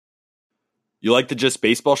You like the Just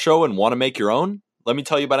Baseball Show and want to make your own? Let me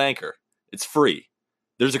tell you about Anchor. It's free.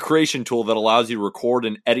 There's a creation tool that allows you to record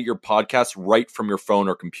and edit your podcast right from your phone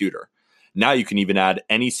or computer. Now you can even add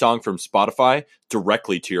any song from Spotify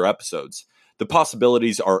directly to your episodes. The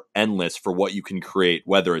possibilities are endless for what you can create,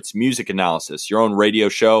 whether it's music analysis, your own radio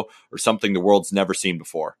show, or something the world's never seen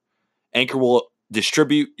before. Anchor will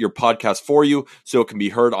distribute your podcast for you so it can be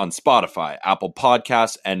heard on Spotify, Apple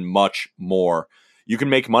Podcasts, and much more. You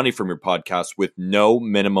can make money from your podcast with no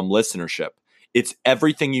minimum listenership. It's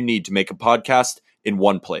everything you need to make a podcast in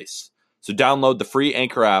one place. So download the free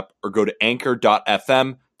Anchor app or go to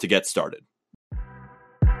anchor.fm to get started.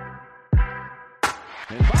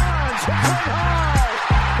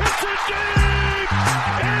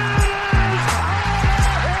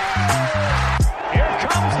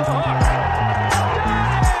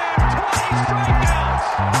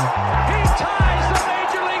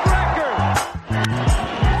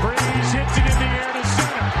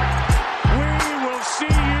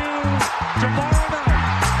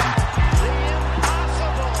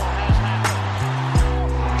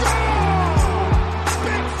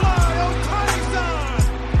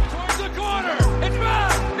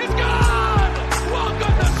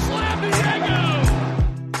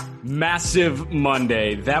 Massive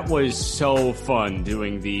Monday. That was so fun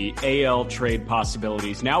doing the AL trade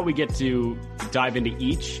possibilities. Now we get to dive into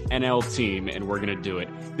each NL team, and we're going to do it.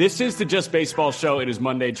 This is the Just Baseball Show. It is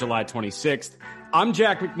Monday, July 26th. I'm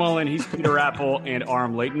Jack McMullen. He's Peter Apple and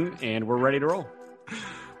Aram Layton, and we're ready to roll.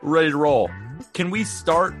 Ready to roll. Can we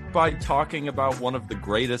start by talking about one of the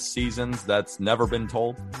greatest seasons that's never been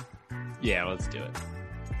told? Yeah, let's do it.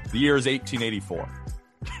 The year is 1884.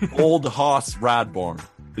 Old Hoss Radbourn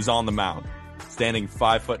is on the mound, standing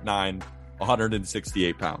 5'9",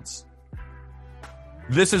 168 pounds.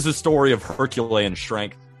 This is a story of Herculean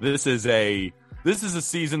strength. This is a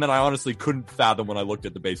season that I honestly couldn't fathom when I looked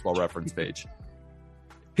at the Baseball Reference page.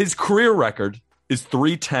 His career record is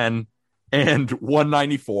 310 and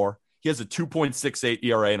 194. He has a 2.68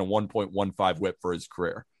 ERA and a 1.15 WHIP for his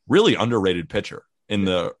career. Really underrated pitcher in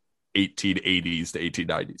the 1880s to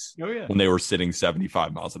 1890s. Oh, yeah. When they were sitting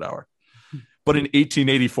 75 miles an hour. But in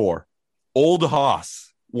 1884, Old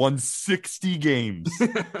Hoss won 60 games.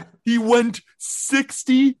 He went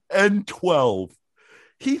 60-12.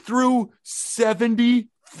 He threw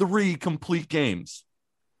 73 complete games.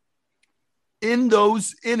 In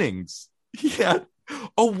those innings, he had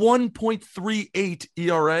a 1.38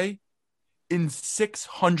 ERA in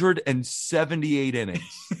 678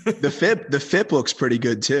 innings. The FIP looks pretty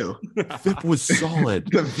good too. FIP was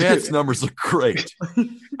solid. The advanced numbers look great.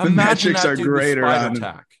 The metrics are great around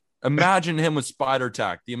tack. Imagine him with spider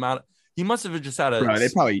tack. The amount he must have just had a. Bro, they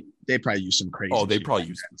probably use some crazy. Oh, they probably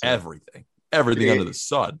use everything under the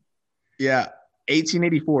sun. Yeah,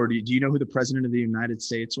 1884. Do you know who the president of the United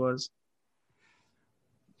States was?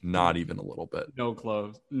 Not even a little bit. No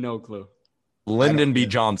clue. Lyndon B.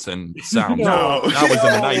 Johnson sounds. No. That was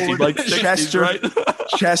in the 1960s, right?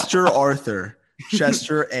 Chester Arthur.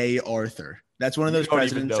 Chester A. Arthur. That's one of those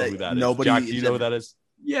presidents that nobody. Jack, do you know who that is?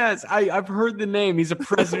 Yes, I've heard the name. He's a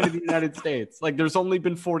president of the United States. Like, there's only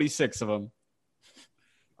been 46 of them.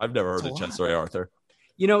 I've never heard of Chester A. Arthur.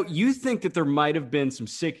 You know, you think that there might have been some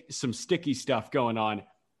sticky stuff going on.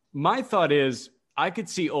 My thought is, I could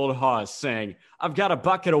see Old Hoss saying, I've got a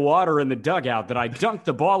bucket of water in the dugout that I dunked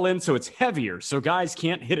the ball in so it's heavier, so guys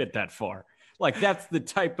can't hit it that far. Like, that's the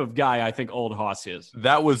type of guy I think Old Hoss is.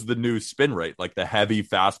 That was the new spin rate, like the heavy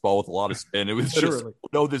fastball with a lot of spin. It was just,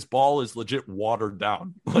 no, this ball is legit watered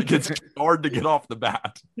down. Like, it's hard to get off the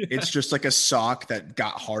bat. It's just like a sock that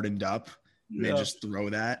got hardened up. And they just throw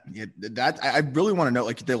that. I really want to know,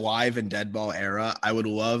 like, the live and dead ball era. I would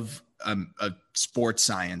love a sports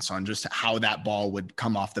science on just how that ball would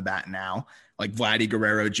come off the bat now. Like Vladdy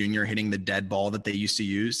Guerrero Jr. hitting the dead ball that they used to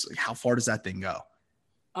use. Like, how far does that thing go?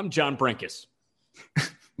 I'm John Brinkus.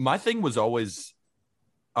 My thing was always,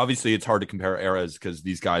 obviously it's hard to compare eras because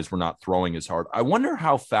these guys were not throwing as hard. I wonder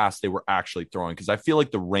how fast they were actually throwing, because I feel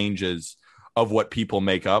like the ranges of what people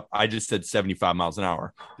make up, I just said 75 miles an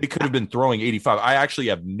hour. They could have been throwing 85. I actually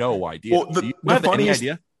have no idea. Well, Do you have any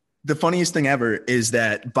idea? The funniest thing ever is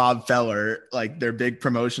that Bob Feller, like, their big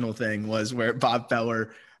promotional thing was where Bob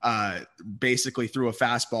Feller basically threw a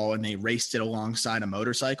fastball and they raced it alongside a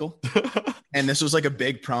motorcycle. And this was like a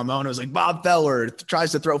big promo. And it was like, Bob Feller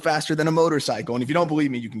tries to throw faster than a motorcycle. And if you don't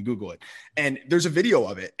believe me, you can Google it. And there's a video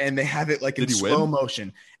of it and they have it like in slow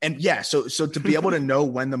motion. And yeah, so to be able to know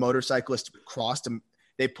when the motorcyclist crossed him,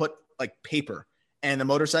 they put like paper and the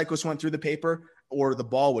motorcyclist went through the paper or the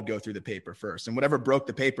ball would go through the paper first. And whatever broke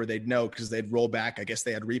the paper, they'd know because they'd roll back. I guess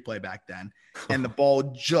they had replay back then. And the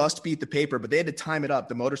ball just beat the paper, but they had to time it up.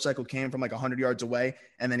 The motorcycle came from like 100 yards away,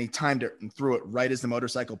 and then he timed it and threw it right as the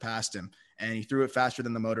motorcycle passed him. And he threw it faster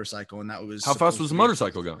than the motorcycle. And that was how fast was the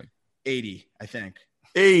motorcycle going? 80, I think.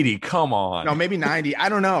 80, come on. No, maybe 90. I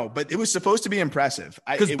don't know, but it was supposed to be impressive.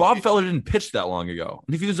 Because Bob Feller didn't pitch that long ago.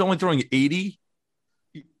 And if he was only throwing 80,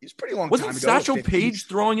 he's pretty long. Wasn't Satchel Paige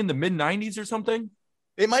throwing in the mid 90s or something?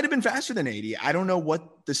 It might have been faster than 80. I don't know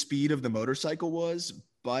what the speed of the motorcycle was,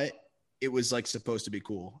 but it was like supposed to be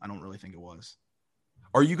cool. I don't really think it was.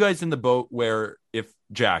 Are you guys in the boat where if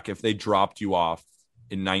they dropped you off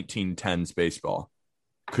in 1910s baseball,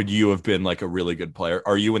 could you have been like a really good player?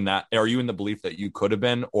 Are you in the belief that you could have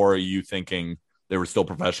been, or are you thinking they were still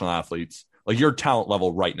professional athletes? Like your talent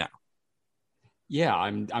level right now? Yeah,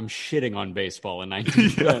 I'm shitting on baseball in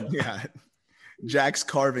 1910. Yeah. Jack's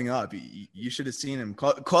carving up. You should have seen him.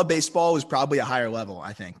 Club baseball was probably a higher level,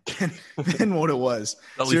 I think, than what it was.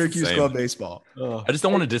 Syracuse club baseball. I just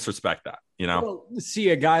don't want to disrespect that, you know? Well, see,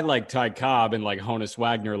 a guy like Ty Cobb and like Honus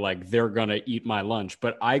Wagner, like they're going to eat my lunch,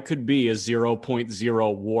 but I could be a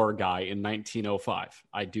 0.0 WAR guy in 1905.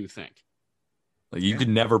 I do think. Like you could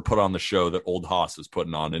never put on the show that Old Haas was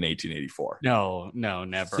putting on in 1884. No,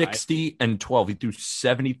 never. 60 and 12. He threw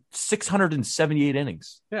 678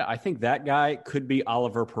 innings. Yeah, I think that guy could be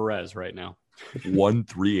Oliver Perez right now.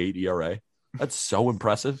 1.38 ERA. That's so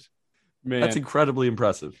impressive. Man, that's incredibly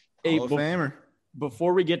impressive. Hey, Hall of Famer.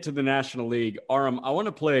 Before we get to the National League, Aram, I want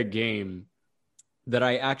to play a game that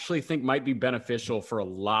I actually think might be beneficial for a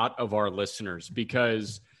lot of our listeners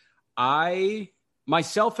because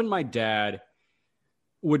myself and my dad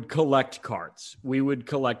would collect cards. We would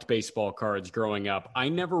collect baseball cards growing up. I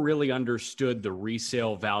never really understood the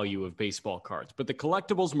resale value of baseball cards, but the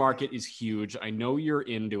collectibles market is huge. I know you're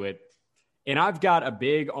into it. And I've got a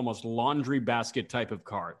big, almost laundry basket type of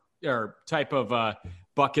card or type of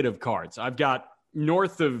bucket of cards. I've got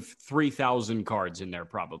north of 3,000 cards in there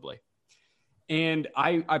probably. And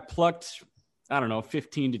I plucked,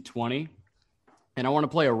 15 to 20. And I want to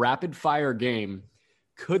play a rapid fire game.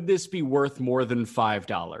 Could this be worth more than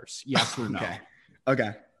 $5? Yes or no?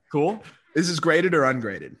 Okay. Cool. This is graded or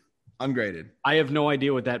ungraded? Ungraded. I have no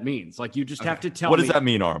idea what that means. Like you just have to tell me. What does that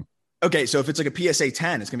mean, Arm? Okay, so if it's like a PSA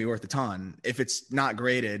 10, it's going to be worth a ton. If it's not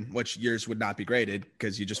graded, which yours would not be graded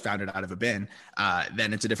because you just found it out of a bin,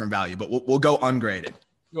 then it's a different value. But we'll go ungraded.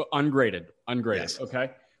 Ungraded. Yes.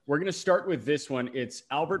 Okay. We're going to start with this one. It's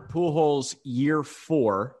Albert Pujols year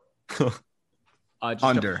 4.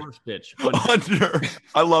 Under. First pitch. Under.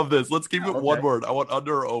 I love this. Let's keep it one word. I want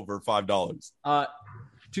under or over $5.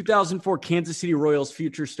 2004 Kansas City Royals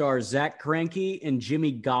future stars Zach Greinke and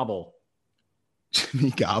Jimmy Gobble.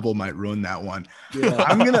 Jimmy Gobble might ruin that one. Yeah.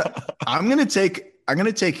 I'm gonna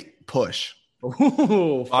take push.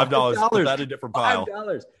 Ooh, $5. Put that in a different pile.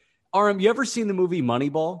 $5. Aram, you ever seen the movie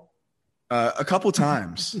Moneyball? A couple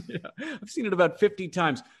times. Yeah, I've seen it about 50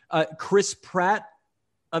 times. Chris Pratt.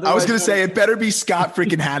 I was going to say it better be Scott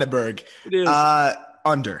freaking Hatterberg. It is.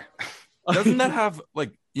 Under. Doesn't that have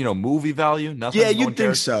movie value? Nothing. Yeah, you'd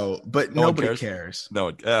think so, but nobody cares.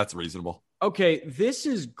 No, that's reasonable. Okay, this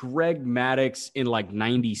is Greg Maddux in like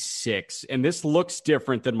 96, and this looks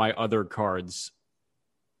different than my other cards.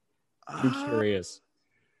 I'm curious.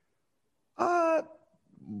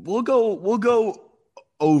 We'll go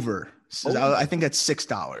over. So I think that's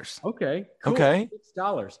 $6. Okay. Cool. Okay.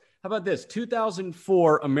 $6. How about this?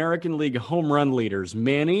 2004 American League home run leaders: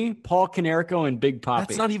 Manny, Paul Konerko, and Big Papi.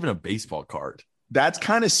 That's not even a baseball card. That's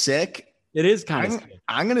kind of sick. It is kind of sick.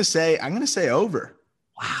 I'm gonna say over.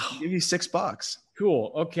 Wow. I'll give you $6.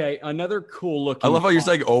 Cool. Okay. Another cool looking. I love how you're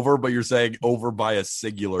saying over, but you're saying over by a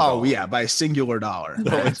singular dollar. Oh yeah, by a singular dollar.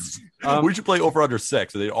 We should play over under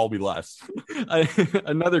 6, and they'd all be less.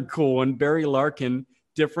 Another cool one: Barry Larkin,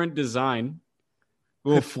 different design.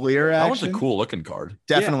 Little Fleer action. That was a cool looking card.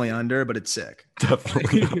 Definitely under, but it's sick.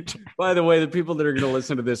 Definitely under. By the way, the people that are going to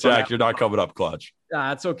listen to this, Jack, you're not coming up clutch.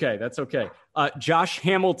 That's okay. That's okay. Josh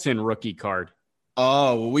Hamilton rookie card.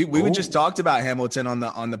 Oh, we just talked about Hamilton on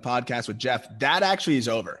the podcast with Jeff. That actually is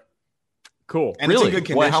over. Cool. And really? It's in good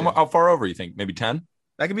condition. How far over you think? Maybe 10?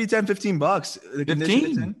 That could be $10-15.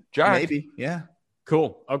 15? Jack. Maybe. Yeah.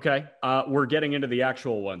 Cool. Okay. We're getting into the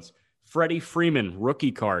actual ones. Freddie Freeman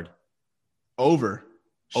rookie card. Over.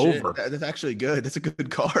 Shit. Over. That's actually good. That's a good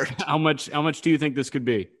card. How much do you think this could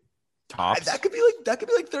be? Tops. That could be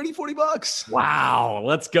like $30-40. Wow.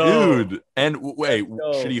 Let's go. Dude. And wait,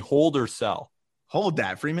 should he hold or sell? Hold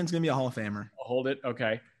that. Freeman's going to be a Hall of Famer. Hold it.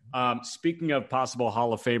 Okay. Speaking of possible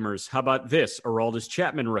Hall of Famers, how about this? Aroldis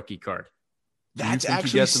Chapman rookie card. That's think he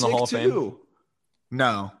actually gets in the sick Hall of Fame? too.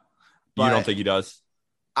 No. You don't think he does?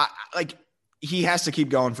 He has to keep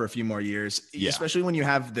going for a few more years, especially when you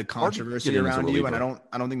have the controversy around you. And I don't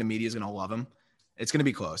think the media is going to love him. It's going to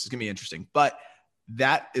be close. It's going to be interesting, but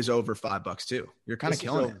that is over $5 too. You're kind of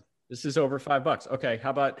killing it. This is over $5. Okay.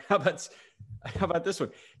 How about this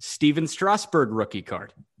one? Steven Strasburg rookie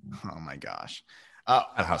card. Oh my gosh.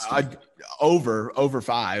 Over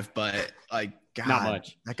 5, but like, God, not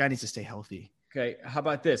much. That guy needs to stay healthy. Okay. How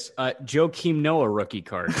about this? Joakim Noah rookie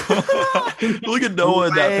card. Look at Noah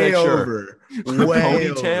in that picture.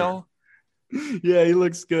 Ponytail. Yeah, he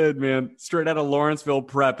looks good, man. Straight out of Lawrenceville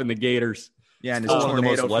Prep in the Gators. Yeah, and one of the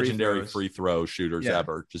most legendary free throw shooters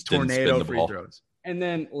ever. Just didn't spin the ball. Throws. And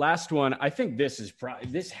then last one, I think this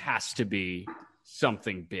has to be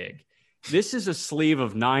something big. This is a sleeve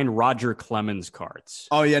of 9 Roger Clemens cards.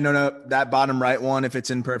 Oh yeah, no, that bottom right one, if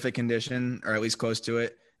it's in perfect condition or at least close to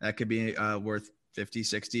it, that could be worth 50,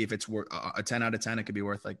 60. If it's worth a 10 out of 10, it could be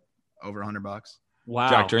worth like over $100. Wow.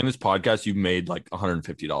 Jack, during this podcast, you've made like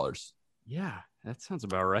 $150. Yeah, that sounds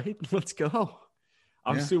about right. Let's go.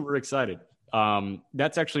 I'm super excited.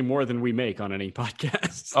 That's actually more than we make on any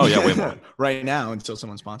podcast. Oh yeah, way more. Right now until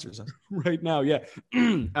someone sponsors us. Right now, yeah.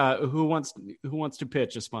 Who wants to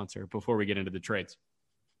pitch a sponsor before we get into the trades?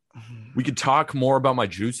 We could talk more about my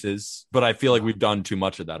juices, but I feel like we've done too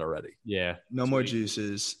much of that already. Yeah. No more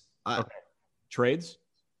juices. Okay. Trades?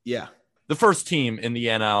 Yeah. The first team in the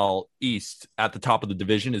NL East at the top of the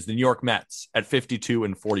division is the New York Mets at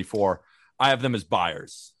 52-44. I have them as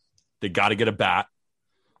buyers. They got to get a bat.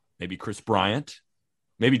 Maybe Chris Bryant,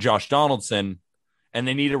 maybe Josh Donaldson, and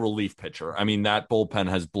they need a relief pitcher. I mean, that bullpen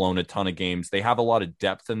has blown a ton of games. They have a lot of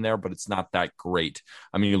depth in there, but it's not that great.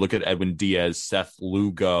 I mean, you look at Edwin Diaz, Seth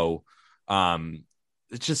Lugo.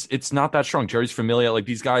 It's not that strong. Jerry's Familia, like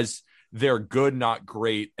these guys, they're good, not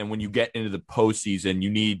great. And when you get into the postseason,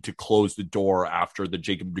 you need to close the door after the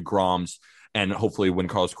Jacob deGroms and hopefully when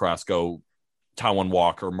Carlos Carrasco, Taijuan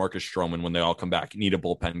Walker, Marcus Stroman, when they all come back, you need a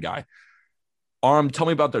bullpen guy. Tell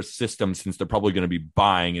me about their system since they're probably going to be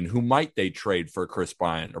buying, and who might they trade for Chris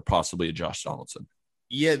Bryant or possibly a Josh Donaldson?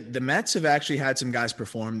 Yeah, the Mets have actually had some guys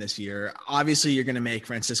perform this year. Obviously, you're going to make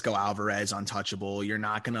Francisco Alvarez untouchable. You're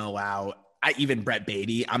not going to allow even Brett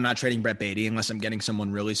Beatty. I'm not trading Brett Beatty unless I'm getting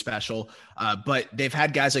someone really special. But they've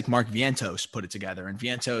had guys like Mark Vientos put it together, and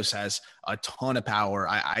Vientos has a ton of power.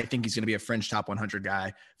 I think he's going to be a fringe top 100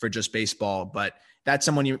 guy for just baseball, but that's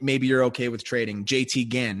someone you're okay with trading. JT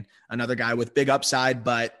Ginn, another guy with big upside,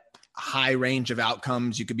 but high range of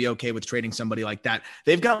outcomes. You could be okay with trading somebody like that.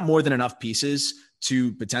 They've got more than enough pieces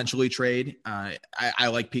to potentially trade. I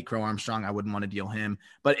like Pete Crow Armstrong. I wouldn't want to deal him,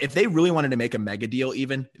 but if they really wanted to make a mega deal,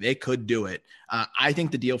 even they could do it. I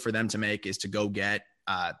think the deal for them to make is to go get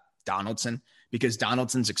Donaldson, because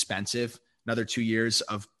Donaldson's expensive. Another 2 years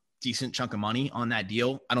of decent chunk of money on that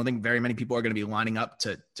deal. I don't think very many people are going to be lining up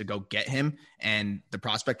to go get him, and the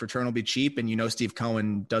prospect return will be cheap. And Steve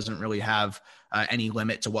Cohen doesn't really have any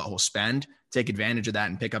limit to what he'll spend. Take advantage of that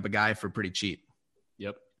and pick up a guy for pretty cheap.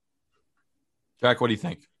 Yep. Jack, what do you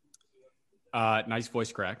think? Nice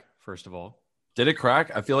voice crack, first of all. Did it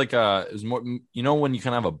crack? I feel like it was more, when you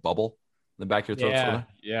kind of have a bubble in the back of your throat. Sort of?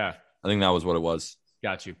 Yeah. I think that was what it was.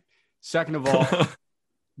 Got you. Second of all,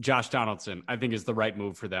 Josh Donaldson, I think, is the right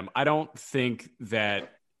move for them. I don't think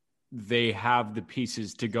that they have the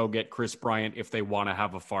pieces to go get Chris Bryant if they want to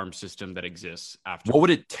have a farm system that exists after. What would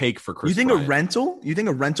it take for Chris Bryant? You think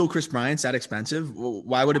a rental Chris Bryant's that expensive?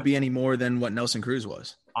 Why would it be any more than what Nelson Cruz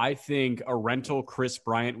was? I think a rental Chris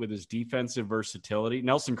Bryant with his defensive versatility.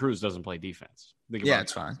 Nelson Cruz doesn't play defense.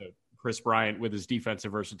 It's fine. So Chris Bryant with his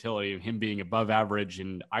defensive versatility and him being above average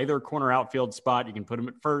in either corner outfield spot, you can put him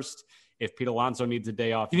at first. If Pete Alonso needs a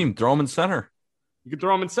day off, you can even throw him in center. You could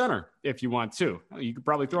throw him in center if you want to. You could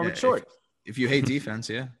probably throw him in short. If you hate defense,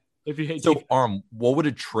 yeah. If you hate defense. What would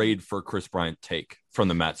a trade for Chris Bryant take from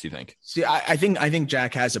the Mets, you think? See, I think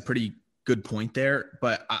Jack has a pretty good point there,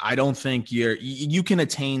 but I don't think you can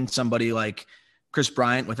attain somebody like Chris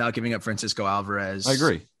Bryant without giving up Francisco Alvarez. I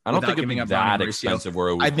agree. I don't think it'd be that expensive where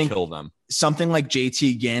it would kill them. Something like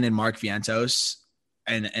JT Ginn and Mark Vientos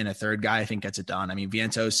and a third guy, I think gets it done. I mean,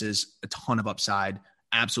 Vientos is a ton of upside,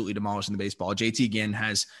 absolutely demolishing the baseball. JT Ginn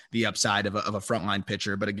has the upside of a frontline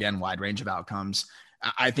pitcher, but again, wide range of outcomes.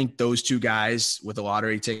 I think those two guys with a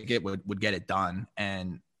lottery ticket would get it done.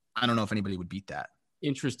 And I don't know if anybody would beat that.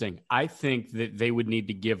 Interesting. I think that they would need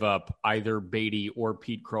to give up either Beatty or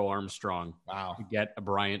Pete Crow Armstrong to get a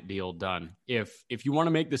Bryant deal done. If you want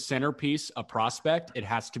to make the centerpiece a prospect, it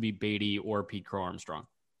has to be Beatty or Pete Crow Armstrong.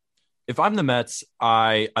 If I'm the Mets,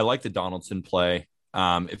 I like the Donaldson play.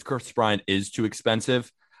 If Chris Bryant is too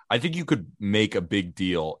expensive, I think you could make a big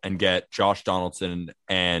deal and get Josh Donaldson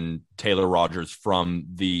and Taylor Rogers from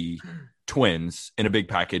the Twins in a big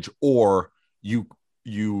package, or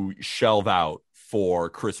you shelve out for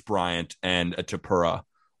Chris Bryant and a Tapura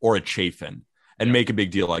or a Chafin and make a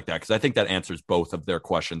big deal like that, because I think that answers both of their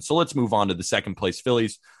questions. So let's move on to the second place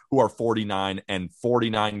Phillies, who are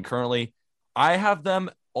 49-49 currently. I have them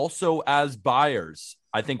also as buyers.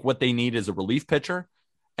 I think what they need is a relief pitcher,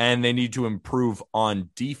 and they need to improve on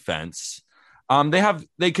defense.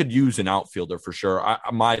 They could use an outfielder for sure.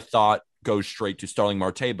 My thought goes straight to Starling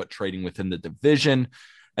Marte, but trading within the division.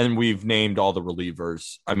 And we've named all the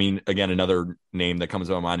relievers. I mean, again, another name that comes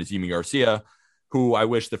to my mind is Yimi Garcia, who I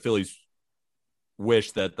wish the Phillies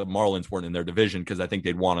wish that the Marlins weren't in their division, because I think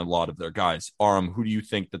they'd want a lot of their guys. Aram, who do you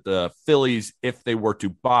think that the Phillies, if they were to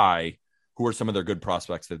buy, who are some of their good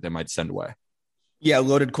prospects that they might send away? Yeah,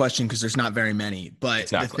 loaded question, because there's not very many. But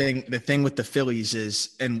exactly. the thing with the Phillies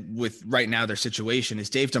is, and with right now their situation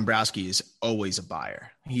is, Dave Dombrowski is always a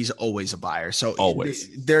buyer. He's always a buyer. So always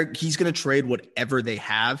he's going to trade whatever they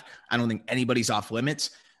have. I don't think anybody's off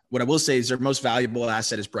limits. What I will say is their most valuable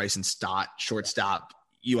asset is Bryson Stott, shortstop,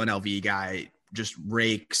 UNLV guy, just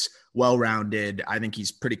rakes, well-rounded. I think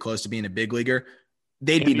he's pretty close to being a big leaguer.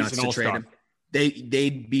 They'd be nuts to trade him.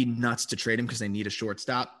 They'd be nuts to trade him because they need a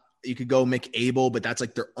shortstop. You could go Mick Abel, but that's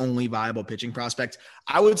like their only viable pitching prospect.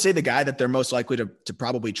 I would say the guy that they're most likely to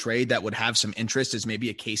probably trade that would have some interest is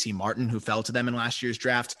maybe a Casey Martin, who fell to them in last year's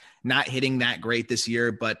draft. Not hitting that great this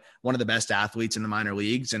year, but one of the best athletes in the minor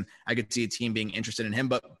leagues. And I could see a team being interested in him.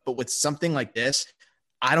 But with something like this,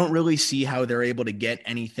 I don't really see how they're able to get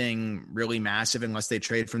anything really massive unless they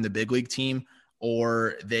trade from the big league team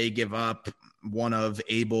or they give up one of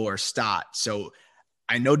Abel or Stott. So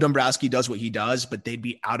I know Dombrowski does what he does, but they'd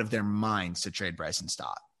be out of their minds to trade Bryson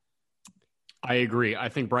Stott. I agree. I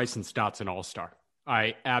think Bryson Stott's an all-star.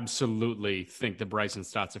 I absolutely think that Bryson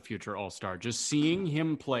Stott's a future all-star. Just seeing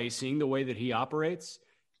him play, seeing the way that he operates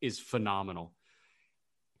is phenomenal.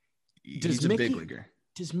 He's a big leaguer.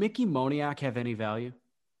 Does Mickey Moniak have any value?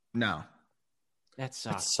 No. That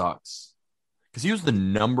sucks. It sucks. Because he was the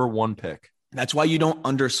number one pick. That's why you don't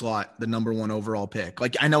underslot the number one overall pick.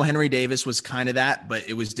 Like, I know Henry Davis was kind of that, but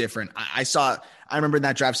it was different. I remember in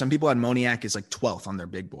that draft, some people had Moniak as like 12th on their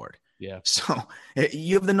big board. Yeah. So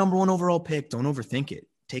you have the number one overall pick. Don't overthink it.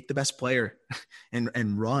 Take the best player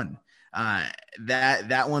and run.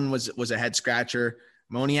 That one was a head scratcher.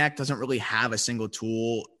 Moniak doesn't really have a single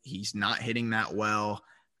tool. He's not hitting that well.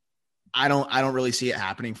 I don't really see it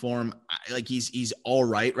happening for him. Like, he's all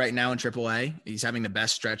right now in AAA. He's having the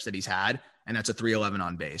best stretch that he's had, and that's a 311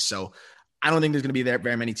 on base. So I don't think there's going to be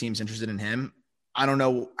very many teams interested in him. I don't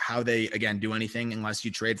know how they, again, do anything unless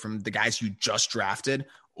you trade from the guys you just drafted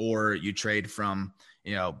or you trade from,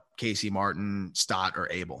 Casey Martin, Stott,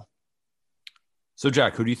 or Abel. So,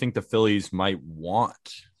 Jack, who do you think the Phillies might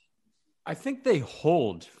want? I think they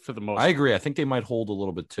hold for the most part. I agree. I think they might hold a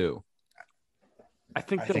little bit too. I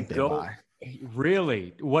think they buy.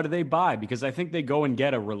 Really? What do they buy? Because I think they go and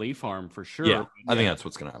get a relief arm for sure. Yeah, I think that's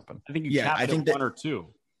what's going to happen. I think I think one or two.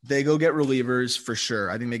 They go get relievers for sure.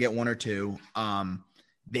 I think they get one or two. I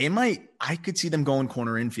could see them going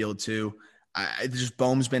corner infield too. Just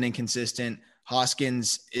Bohm's been inconsistent.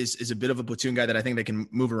 Hoskins is a bit of a platoon guy that I think they can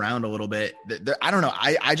move around a little bit. I don't know.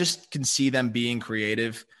 I just can see them being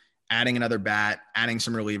creative, adding another bat, adding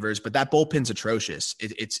some relievers, but that bullpen's atrocious.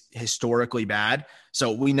 It's historically bad.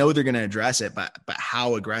 So we know they're going to address it, but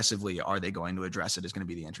how aggressively are they going to address it is going to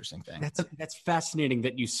be the interesting thing. That's fascinating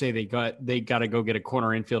that you say they got to go get a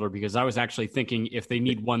corner infielder, because I was actually thinking if they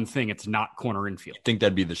need one thing, it's not corner infield. I think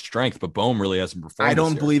that'd be the strength, but Bohm really hasn't performed. I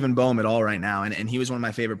don't believe in Bohm at all right now. And he was one of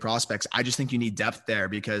my favorite prospects. I just think you need depth there,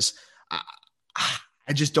 because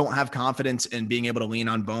I just don't have confidence in being able to lean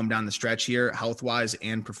on Bohm down the stretch here, health-wise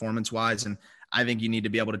and performance-wise. And I think you need to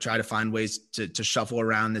be able to try to find ways to shuffle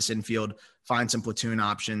around this infield, find some platoon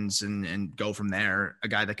options, and go from there. A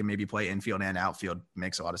guy that can maybe play infield and outfield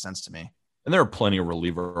makes a lot of sense to me. And there are plenty of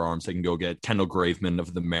reliever arms they can go get. Kendall Graveman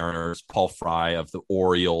of the Mariners, Paul Fry of the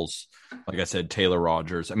Orioles, like I said, Taylor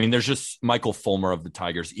Rogers. I mean, there's just Michael Fulmer of the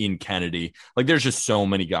Tigers, Ian Kennedy. Like, there's just so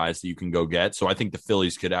many guys that you can go get. So I think the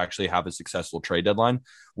Phillies could actually have a successful trade deadline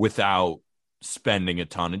without spending a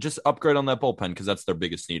ton and just upgrade on that bullpen, because that's their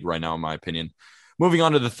biggest need right now, in my opinion. Moving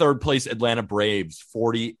on to the third place, Atlanta Braves,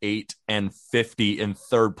 48-50 in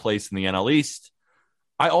third place in the NL East.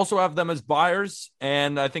 I also have them as buyers,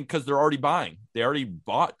 and I think because they're already buying. They already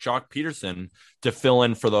bought Jock Peterson to fill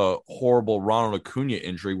in for the horrible Ronald Acuna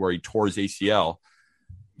injury where he tore his ACL.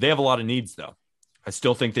 They have a lot of needs, though. I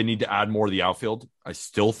still think they need to add more to the outfield. I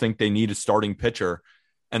still think they need a starting pitcher,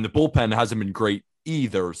 and the bullpen hasn't been great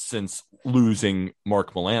either since losing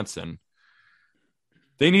Mark Melancon.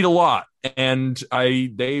 They need a lot, and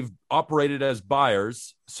they've operated as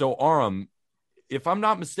buyers. So Aram, if I'm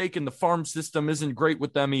not mistaken, the farm system isn't great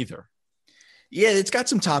with them either. Yeah, it's got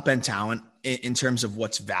some top end talent in terms of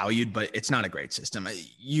what's valued, but it's not a great system.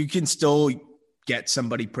 You can still get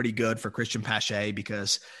somebody pretty good for Christian Pache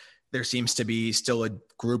because there seems to be still a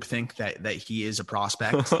group think that he is a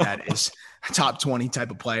prospect that is a top 20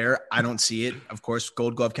 type of player. I don't see it. Of course,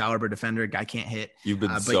 Gold Glove caliber defender, guy can't hit. You've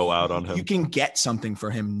been so out on him. You can get something for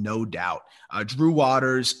him, no doubt. Drew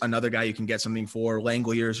Waters, another guy you can get something for.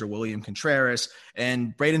 Langoliers or William Contreras,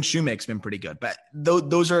 and Braden Shoemake's been pretty good. But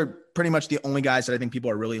those are pretty much the only guys that I think people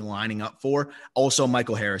are really lining up for. Also,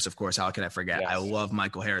 Michael Harris, of course. How can I forget? Yes. I love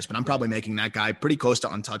Michael Harris, but I'm probably making that guy pretty close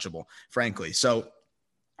to untouchable, frankly. So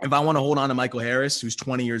if I want to hold on to Michael Harris, who's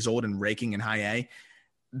 20 years old and raking in high A,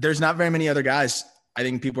 there's not very many other guys I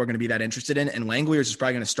think people are going to be that interested in. And Langoliers is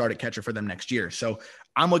probably going to start at catcher for them next year. So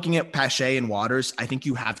I'm looking at Pache and Waters. I think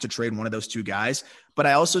you have to trade one of those two guys. But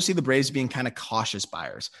I also see the Braves being kind of cautious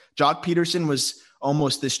buyers. Jock Peterson was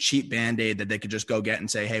almost this cheap Band-Aid that they could just go get and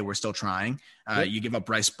say, hey, we're still trying. You give up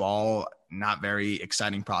Bryce Ball, not very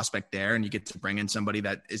exciting prospect there. And you get to bring in somebody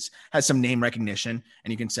that has some name recognition.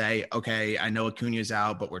 And you can say, okay, I know Acuna's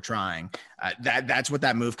out, but we're trying. That's what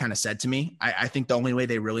that move kind of said to me. I think the only way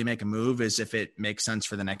they really make a move is if it makes sense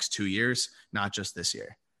for the next 2 years, not just this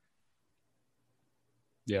year.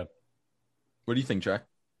 Yeah. What do you think, Jack?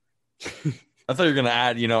 I thought you were going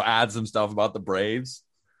to add some stuff about the Braves.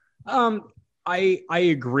 I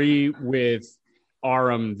agree with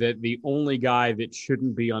Aram that the only guy that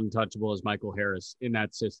shouldn't be untouchable is Michael Harris in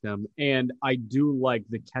that system. And I do like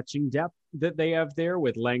the catching depth that they have there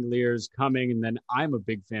with Langoliers coming. And then I'm a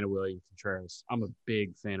big fan of William Contreras.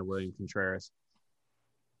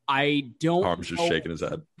 I don't Aram's just shaking his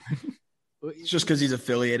head. It's just because he's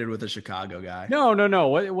affiliated with a Chicago guy. No.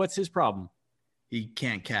 What's his problem? He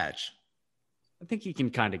can't catch. I think he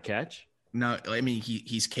can kind of catch. No, I mean,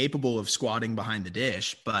 he's capable of squatting behind the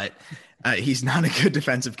dish, but he's not a good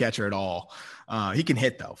defensive catcher at all. He can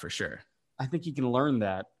hit, though, for sure. I think he can learn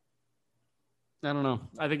that. I don't know.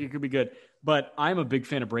 I think it could be good. But I'm a big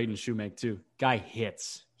fan of Braden Shoemake, too. Guy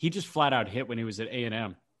hits. He just flat out hit when he was at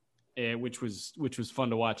A&M, which was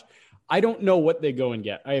fun to watch. I don't know what they go and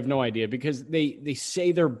get. I have no idea because they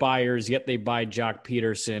say they're buyers, yet they buy Jock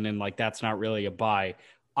Peterson, and, that's not really a buy.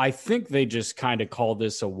 I think they just kind of call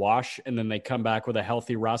this a wash, and then they come back with a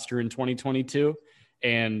healthy roster in 2022,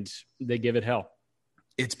 and they give it hell.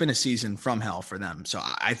 It's been a season from hell for them. So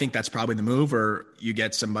I think that's probably the move, or you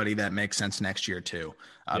get somebody that makes sense next year too.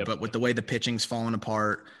 Yep. But with the way the pitching's fallen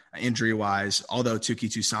apart injury-wise, although Tuki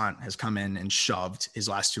Toussaint has come in and shoved his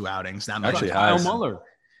last two outings, that might Kyle Muller.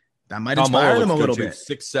 That might inspire them a little bit.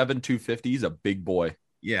 6'7", 250. He's a big boy.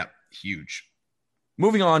 Yeah, huge.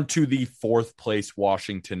 Moving on to the fourth place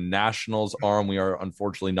Washington Nationals. Aram, we are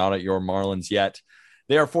unfortunately not at your Marlins yet.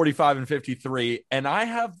 They are 45-53, and I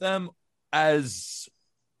have them as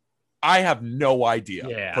I have no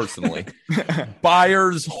idea personally.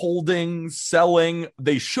 Buyers, holding, selling.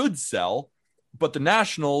 They should sell, but the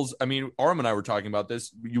Nationals, I mean, Aram and I were talking about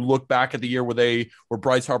this. You look back at the year where they were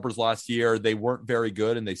Bryce Harper's last year, they weren't very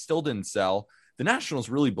good and they still didn't sell. The Nationals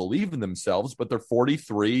really believe in themselves, but they're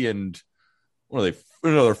 43 and what are they?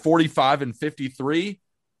 They're 45-53.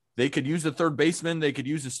 They could use a third baseman. They could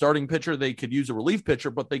use a starting pitcher. They could use a relief pitcher,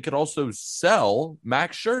 but they could also sell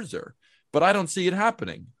Max Scherzer. But I don't see it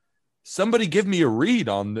happening. Somebody give me a read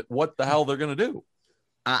on what the hell they're going to do.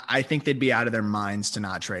 I think they'd be out of their minds to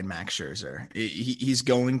not trade Max Scherzer. He's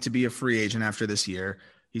going to be a free agent after this year.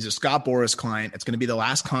 He's a Scott Boras client. It's going to be the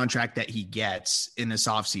last contract that he gets in this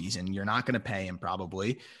offseason. You're not going to pay him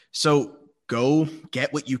probably. So go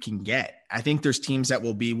get what you can get. I think there's teams that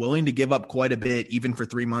will be willing to give up quite a bit, even for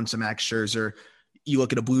 3 months of Max Scherzer. You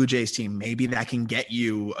look at a Blue Jays team, maybe that can get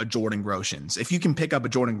you a Jordan Groshans. If you can pick up a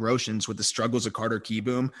Jordan Groshans with the struggles of Carter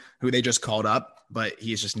Kieboom, who they just called up, but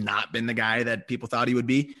he's just not been the guy that people thought he would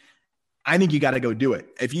be, I think you got to go do it.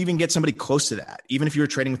 If you even get somebody close to that, even if you were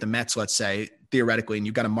trading with the Mets, let's say, theoretically, and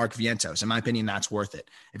you've got a Mark Vientos, in my opinion, that's worth it.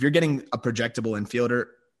 If you're getting a projectable infielder,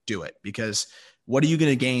 do it, because what are you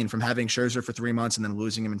going to gain from having Scherzer for 3 months and then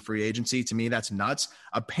losing him in free agency? To me, that's nuts.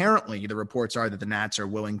 Apparently, the reports are that the Nats are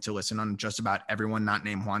willing to listen on just about everyone not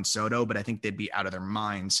named Juan Soto, but I think they'd be out of their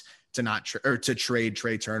minds to not to trade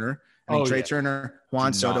Trey Turner. I think Trey Turner,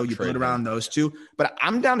 Juan Soto, you put around those two. But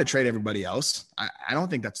I'm down to trade everybody else. I don't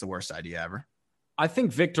think that's the worst idea ever. I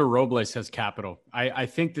think Victor Robles has capital. I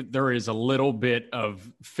think that there is a little bit of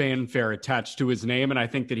fanfare attached to his name, and I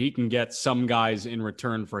think that he can get some guys in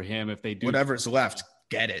return for him if they do. Whatever's left,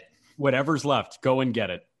 get it. Whatever's left, go and get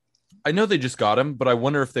it. I know they just got him, but I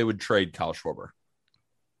wonder if they would trade Kyle Schwarber.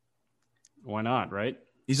 Why not, right?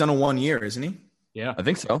 He's on a 1 year, isn't he? Yeah. I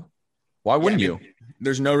think so. Why wouldn't you?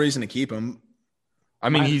 There's no reason to keep him. I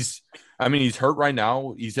mean, he's hurt right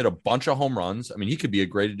now. He's hit a bunch of home runs. I mean, he could be a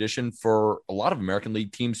great addition for a lot of American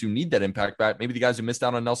League teams who need that impact back. Maybe the guys who missed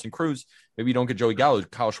out on Nelson Cruz, maybe you don't get Joey Gallo.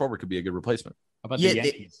 Kyle Schwarber could be a good replacement. How about the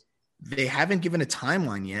Yankees? They haven't given a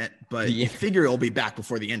timeline yet, but you figure he'll be back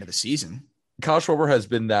before the end of the season. Kyle Schwarber has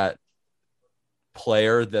been that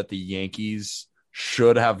player that the Yankees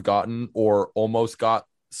should have gotten or almost got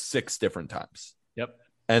 6 different times. Yep.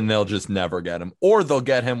 And they'll just never get him. Or they'll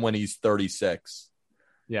get him when he's 36.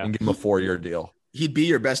 Yeah. And give him a 4-year deal. He'd be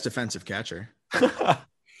your best defensive catcher.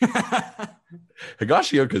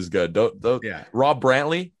 Higashioka's good. Don't. Yeah. Rob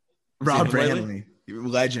Brantley.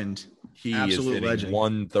 Legend. He Absolute is hitting legend.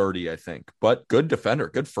 130, I think. But good defender,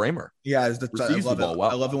 good framer. Yeah, Receives the ball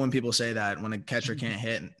well. I love it when people say that when a catcher can't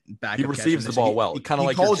hit back. He receives the ball well. Kind of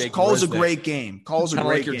like calls, your Jake calls a Marisnick. great game. Calls a Kind of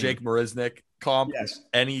great like your game. Jake Marisnick comp. Yes.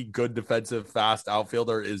 Any good defensive fast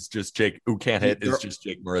outfielder is just Jake who can't hit is just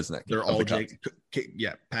Jake Marisnick. They're all Jake.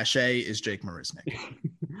 Yeah, Pache is Jake Marisnick.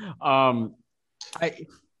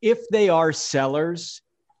 If they are sellers,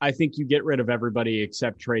 I think you get rid of everybody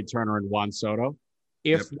except Trey Turner and Juan Soto.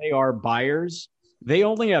 If they are buyers, they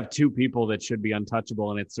only have 2 people that should be untouchable,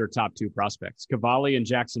 and it's their top 2 prospects, Cavalli and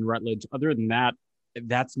Jackson Rutledge. Other than that,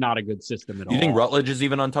 that's not a good system at all. You think Rutledge is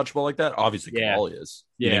even untouchable like that? Obviously, Cavalli is.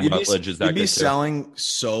 Yeah, you think Rutledge is that You'd be good selling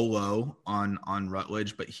so low on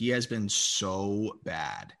Rutledge, but he has been so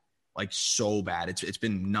bad, like so bad. It's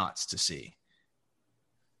been nuts to see.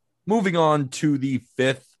 Moving on to the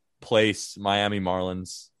 5th place Miami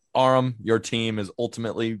Marlins. Aram, your team is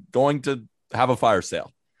ultimately going to have a fire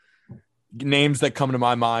sale. Names that come to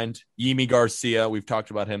my mind: Yimi Garcia. We've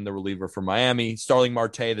talked about him, the reliever for Miami. Starling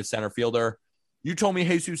Marte, the center fielder. You told me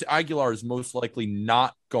Jesus Aguilar is most likely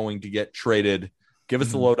not going to get traded. Give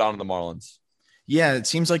us the lowdown on the Marlins. Yeah, it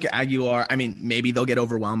seems like Aguilar, I mean, maybe they'll get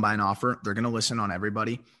overwhelmed by an offer. They're going to listen on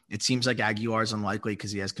everybody. It seems like Aguilar is unlikely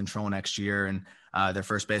because he has control next year, and their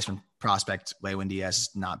first baseman prospect, Lewin Diaz, has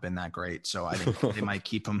not been that great. So I think they might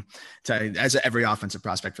keep him as every offensive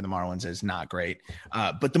prospect for the Marlins is not great.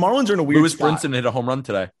 But the Marlins are in a weird Lewis spot. Brinson hit a home run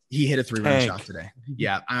today. He hit a 3-run shot today.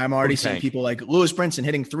 Yeah, I'm already seeing people like Lewis Brinson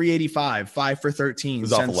hitting 385, 5 for 13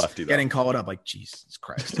 since lefty, getting called up. Like, Jesus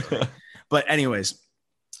Christ. But anyways,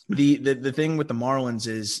 the thing with the Marlins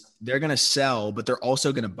is they're going to sell, but they're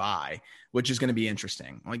also going to buy, which is going to be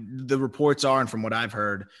interesting. Like the reports are, and from what I've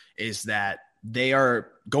heard, is that they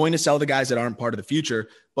are going to sell the guys that aren't part of the future,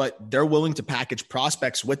 but they're willing to package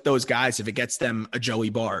prospects with those guys if it gets them a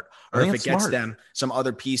Joey Bart or if it gets them some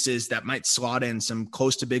other pieces that might slot in some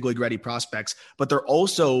close to big league ready prospects. But they're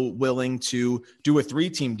also willing to do a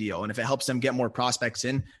 3-team deal. And if it helps them get more prospects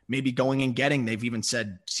in, maybe going and getting, they've even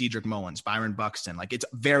said Cedric Mullins, Byron Buxton. Like it's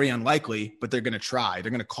very unlikely, but they're going to try.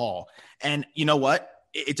 They're going to call. And you know what?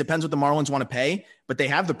 It depends what the Marlins want to pay, but they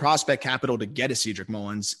have the prospect capital to get a Cedric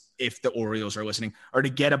Mullins if the Orioles are listening, or to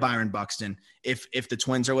get a Byron Buxton if the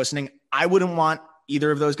Twins are listening. I wouldn't want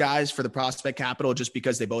either of those guys for the prospect capital just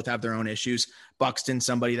because they both have their own issues. Buxton,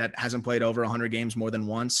 somebody that hasn't played over 100 games more than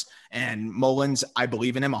once, and Mullins, I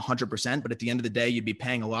believe in him 100%, but at the end of the day, you'd be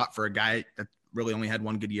paying a lot for a guy that really only had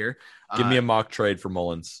one good year. Give me a mock trade for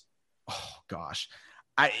Mullins. Oh, gosh.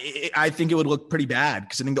 I think it would look pretty bad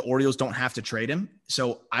because I think the Orioles don't have to trade him.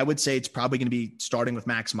 So I would say it's probably going to be starting with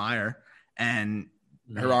Max Meyer and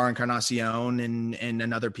Gerard Encarnacion and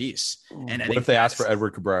another piece. And what if they ask for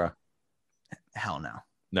Edward Cabrera? Hell no.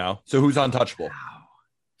 No. So who's untouchable?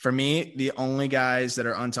 For me, the only guys that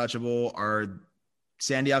are untouchable are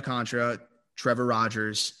Sandy Alcantara, Trevor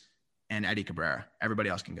Rogers, and Eddie Cabrera. Everybody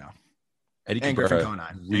else can go. Eddie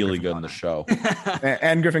Cabrera, really good in the show.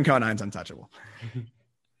 And Griffin Conine's untouchable.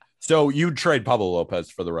 So you'd trade Pablo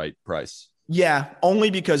Lopez for the right price? Yeah,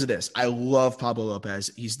 only because of this. I love Pablo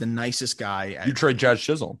Lopez. He's the nicest guy. You trade Jazz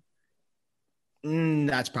Chisholm.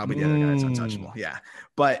 That's probably the other guy that's untouchable. Yeah.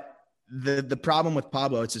 But the problem with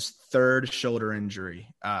Pablo, it's his 3rd shoulder injury.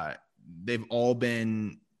 They've all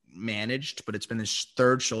been managed, but it's been his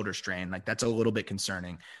 3rd shoulder strain. Like that's a little bit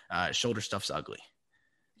concerning. Shoulder stuff's ugly.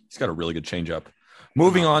 He's got a really good changeup.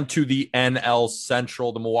 Moving on to the NL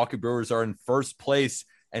Central, the Milwaukee Brewers are in first place.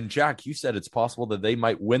 And Jack, you said it's possible that they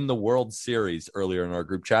might win the World Series earlier in our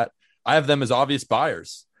group chat. I have them as obvious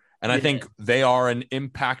buyers. And I think they are an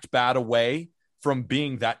impact bat away from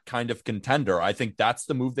being that kind of contender. I think that's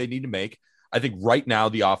the move they need to make. I think right now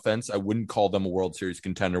the offense, I wouldn't call them a World Series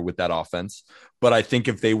contender with that offense. But I think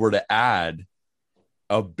if they were to add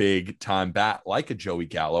a big time bat like a Joey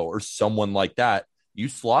Gallo or someone like that, you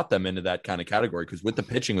slot them into that kind of category because with the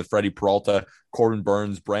pitching with Freddie Peralta, Corbin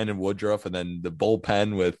Burns, Brandon Woodruff, and then the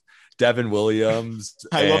bullpen with Devin Williams.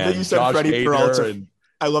 I love that you said Josh Freddie Hader Peralta.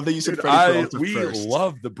 I love that you said Freddie Peralta we first.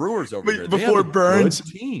 love the Brewers over here. Before Burns,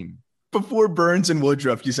 team. Before Burns and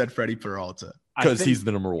Woodruff, you said Freddie Peralta because he's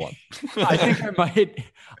the number one. I think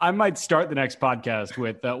I might start the next podcast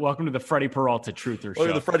with welcome to the Freddie Peralta Truther Show. Look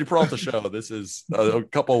at the Freddie Peralta Show. This is a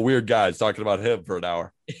couple of weird guys talking about him for an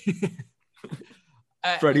hour.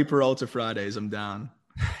 Freddie Peralta Fridays. I'm down.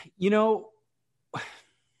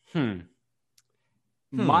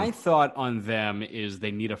 My thought on them is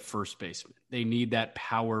they need a first baseman. They need that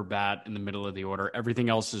power bat in the middle of the order. Everything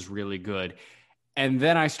else is really good. And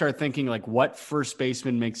then I start thinking, like, what first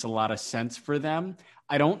baseman makes a lot of sense for them?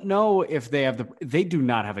 I don't know if they do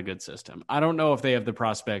not have a good system. I don't know if they have the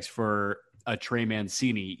prospects for a Trey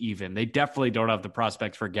Mancini even. They definitely don't have the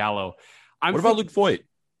prospects for Gallo. What about Luke Voigt?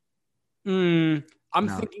 I'm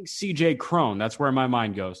thinking CJ Crone. That's where my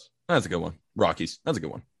mind goes. That's a good one. Rockies. That's a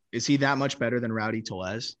good one. Is he that much better than Rowdy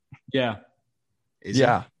Tellez? Yeah.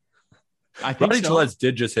 Yeah. I think Rowdy Tellez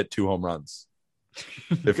did just hit 2 home runs.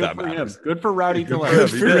 If that matters. Good for Rowdy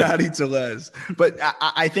Tellez. Good for Rowdy Tellez. But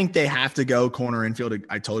I think they have to go corner infield.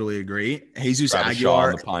 I totally agree. Jesus Travis Aguilar Shaw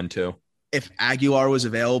on the pond too. If Aguilar was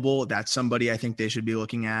available, that's somebody I think they should be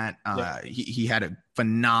looking at. He had a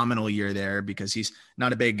phenomenal year there because he's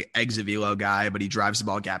not a big exit velo guy, but he drives the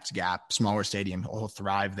ball gap to gap, smaller stadium. He'll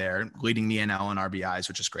thrive there, leading the NL in RBIs,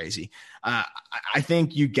 which is crazy. I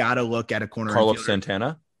think you got to look at a corner. Carlos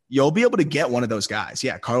Santana. You'll be able to get one of those guys.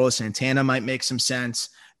 Yeah, Carlos Santana might make some sense.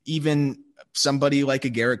 Even somebody like a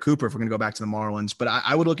Garrett Cooper, if we're going to go back to the Marlins. But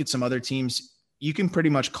I would look at some other teams. You can pretty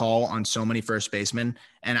much call on so many first basemen,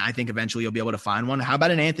 and I think eventually you'll be able to find one. How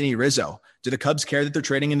about an Anthony Rizzo? Do the Cubs care that they're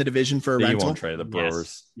trading in the division for a rental? You won't trade the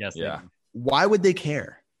Brewers. Yes. Yeah. Why would they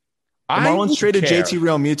care? The Marlins traded JT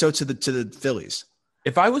Realmuto to the Phillies.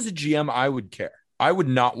 If I was a GM, I would care. I would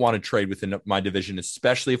not want to trade within my division,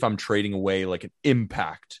 especially if I'm trading away like an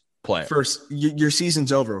impact player. First, your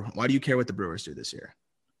season's over. Why do you care what the Brewers do this year?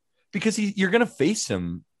 Because you're going to face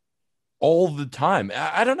him all the time.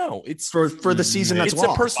 I don't know. It's for the season. That's it's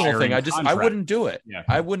a personal thing. I wouldn't do it. Yeah.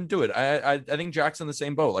 I wouldn't do it. I think Jack's in the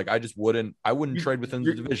same boat. Like I wouldn't trade within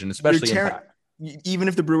the division, especially even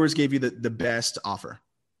if the Brewers gave you the best offer.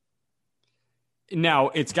 Now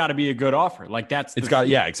it's got to be a good offer. Like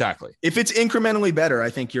yeah, exactly. If it's incrementally better, I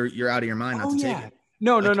think you're out of your mind not to take it.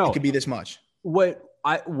 No. It could be this much. What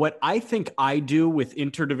I think I do with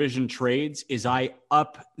interdivision trades is I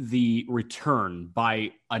up the return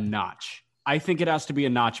by a notch. I think it has to be a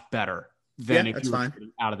notch better than if you were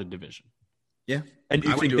trading out of the division. Yeah. And do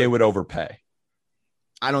you think they would overpay?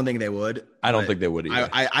 I don't think they would. I don't think they would either.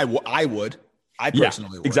 I would. I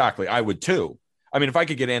personally would. Exactly. I would too. I mean, if I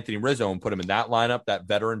could get Anthony Rizzo and put him in that lineup, that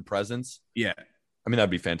veteran presence. Yeah. I mean, that'd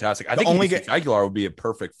be fantastic. I think Aguilar would be a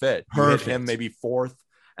perft fit. Perfect. Hit him maybe fourth.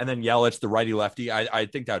 And then Yelich, the righty lefty. I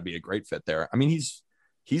think that would be a great fit there. I mean, he's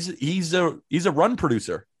a run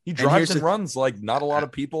producer. He drives and runs like not a lot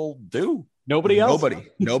of people do. Nobody in the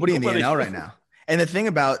NL right now. And the thing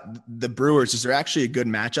about the Brewers is they're actually a good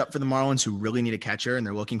matchup for the Marlins, who really need a catcher, and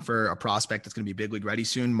they're looking for a prospect that's going to be big league ready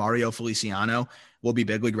soon. Mario Feliciano will be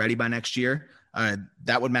big league ready by next year.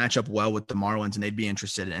 That would match up well with the Marlins, and they'd be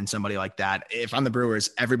interested in somebody like that. If I'm the Brewers,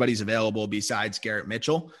 everybody's available besides Garrett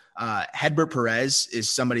Mitchell. Hedbert Perez is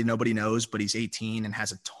somebody nobody knows, but he's 18 and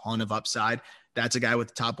has a ton of upside. That's a guy with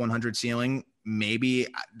the top 100 ceiling. Maybe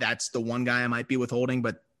that's the one guy I might be withholding,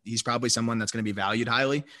 but he's probably someone that's going to be valued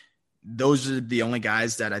highly. Those are the only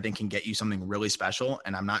guys that I think can get you something really special,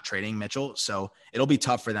 and I'm not trading Mitchell. So it'll be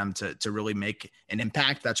tough for them to really make an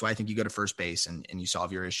impact. That's why I think you go to first base and you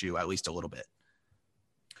solve your issue at least a little bit.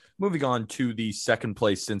 Moving on to the second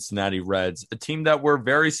place Cincinnati Reds, a team that we're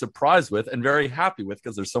very surprised with and very happy with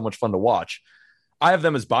because they're so much fun to watch. I have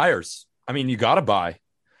them as buyers. I mean, you got to buy.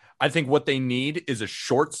 I think what they need is a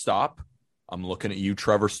shortstop. I'm looking at you,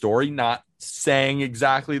 Trevor Story, not saying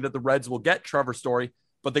exactly that the Reds will get Trevor Story,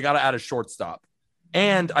 but they got to add a shortstop.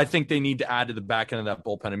 And I think they need to add to the back end of that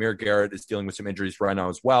bullpen. Amir Garrett is dealing with some injuries right now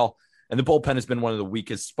as well. And the bullpen has been one of the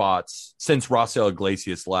weakest spots since Raisel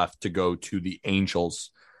Iglesias left to go to the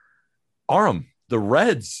Angels. Aram, the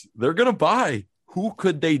Reds, they're going to buy. Who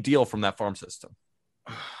could they deal from that farm system?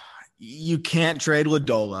 You can't trade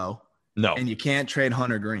Lodolo. No. And you can't trade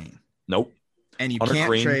Hunter Green. Nope. And you Hunter can't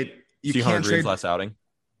Green, trade. You can't Hunter trade Green's last outing.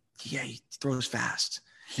 Yeah, he throws fast.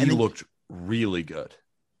 He looked really good.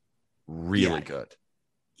 Really good.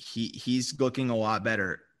 He's looking a lot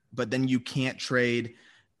better. But then you can't trade.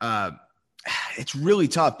 It's really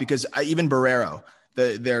tough because even Barrero,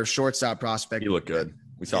 their shortstop prospect. He looked good.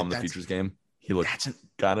 We saw him in the Futures game. He looks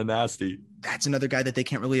kind of nasty. That's another guy that they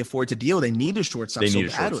can't really afford to deal. They need a shortstop. They need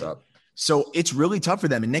a shortstop. So it's really tough for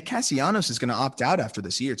them. And Nick Castellanos is going to opt out after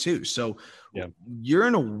this year too. So you're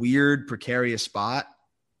in a weird, precarious spot.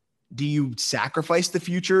 Do you sacrifice the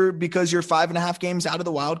future because you're 5.5 games out of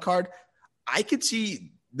the wild card? I could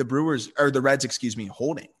see the Reds,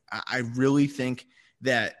 holding. I really think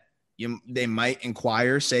that they might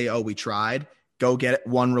inquire, say, oh, we tried, go get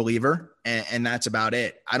one reliever, and that's about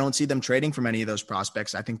it. I don't see them trading from any of those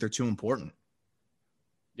prospects. I think they're too important.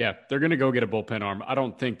 Yeah, they're going to go get a bullpen arm. I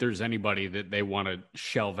don't think there's anybody that they want to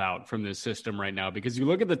shelve out from this system right now, because you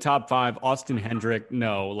look at the top 5, Austin Hendrick,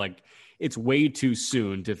 it's way too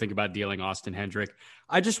soon to think about dealing Austin Hendrick.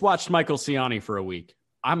 I just watched Michael Ciani for a week.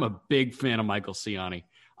 I'm a big fan of Michael Ciani.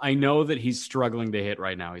 I know that he's struggling to hit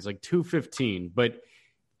right now. He's like 215, but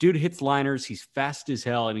dude hits liners. He's fast as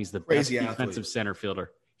hell, and he's the best defensive center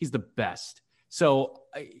fielder. He's the best. So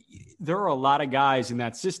there are a lot of guys in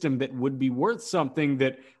that system that would be worth something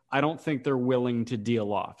that I don't think they're willing to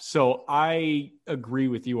deal off. So I agree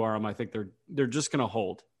with you, Aram. I think they're just going to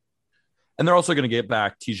hold. And they're also going to get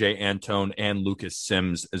back TJ Antone and Lucas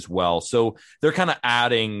Sims as well. So they're kind of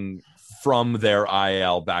adding from their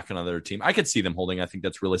IL back another team. I could see them holding. I think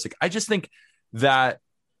that's realistic. I just think that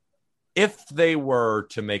if they were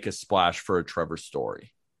to make a splash for a Trevor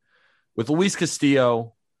Story, with Luis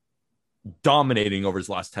Castillo dominating over his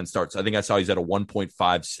last 10 starts, I think I saw he's at a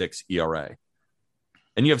 1.56 ERA.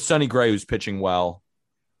 And you have Sonny Gray, who's pitching well.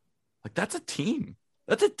 Like, that's a team.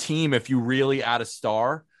 That's a team if you really add a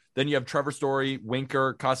star. Then you have Trevor Story,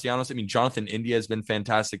 Winker, Castellanos. I mean, Jonathan India has been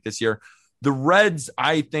fantastic this year. The Reds,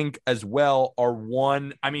 I think, as well, are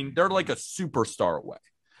they're like a superstar away.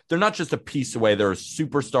 They're not just a piece away. They're a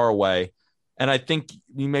superstar away. And I think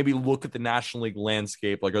you maybe look at the National League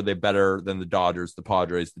landscape. Like, are they better than the Dodgers, the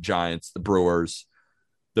Padres, the Giants, the Brewers,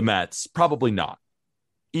 the Mets? Probably not,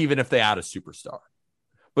 even if they add a superstar.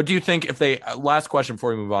 But do you think last question before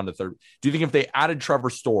we move on to third, do you think if they added Trevor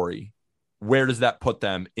Story, where does that put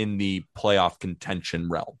them in the playoff contention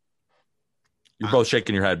realm? You're both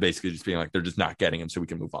shaking your head, basically just being like, they're just not getting him, so we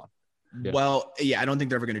can move on. Yeah. Well, yeah, I don't think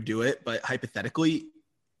they're ever going to do it, but hypothetically,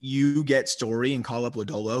 you get Story and call up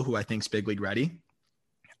Lodolo, who I think's big league ready.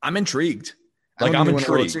 I'm intrigued. I'm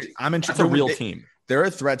intrigued. That's a real team. They're a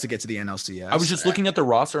threat to get to the NLCS. I was just looking at the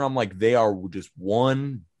roster, and I'm like, they are just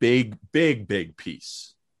one big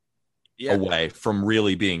piece away from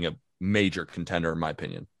really being a major contender, in my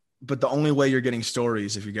opinion. But the only way you're getting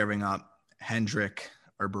Stories if you're giving up Hendrick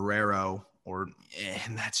or Barrero,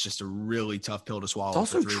 and that's just a really tough pill to swallow.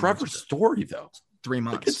 It's also Trevor Story, though. 3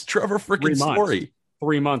 months. Like, it's Trevor freaking Story.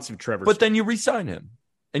 3 months of Trevor. But then you re-sign him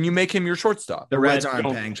and you make him your shortstop. The Reds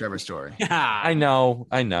aren't paying Trevor Story. I know.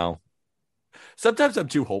 Sometimes I'm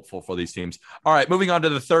too hopeful for these teams. All right, moving on to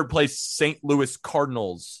the third place St. Louis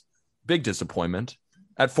Cardinals. Big disappointment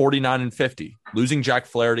at 49-50. Losing Jack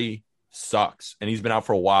Flaherty sucks, and he's been out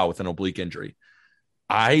for a while with an oblique injury.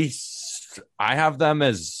 I have them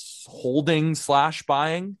as holding /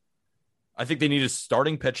 buying. I think they need a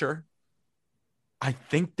starting pitcher. I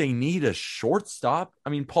think they need a shortstop.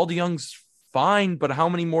 I mean, Paul DeYoung's fine, but how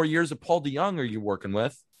many more years of Paul DeYoung are you working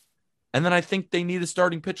with? And then I think they need a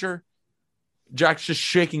starting pitcher. Jack's just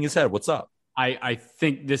shaking his head. What's up? I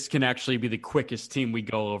think this can actually be the quickest team we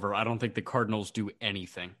go over. I don't think the Cardinals do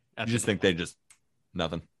anything. You just think they just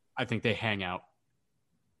nothing? I think they hang out.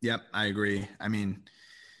 Yep, I agree. I mean,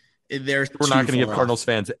 we're not going to give Cardinals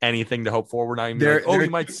fans anything to hope for. We're not even like,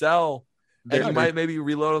 you might sell. And you might maybe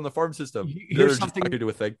reload on the farm system. Here's something to do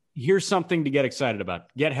with thing. Here's something to get excited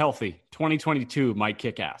about. Get healthy. 2022 might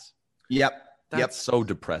kick ass. Yep. That's so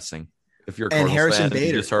depressing. If you're a Cardinals fan,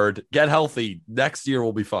 you just heard, get healthy. Next year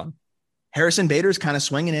will be fun. Harrison Bader's kind of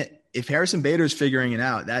swinging it. If Harrison Bader's figuring it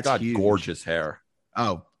out, that's huge. Gorgeous hair.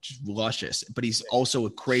 Oh, just luscious. But he's also a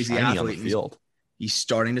crazy athlete on the field. He's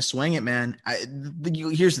starting to swing it, man.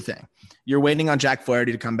 Here's the thing. You're waiting on Jack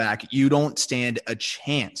Flaherty to come back. You don't stand a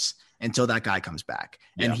chance until that guy comes back.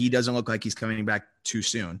 And he doesn't look like he's coming back too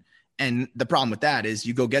soon. And the problem with that is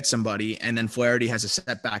you go get somebody and then Flaherty has a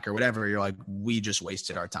setback or whatever. You're like, we just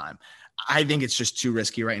wasted our time. I think it's just too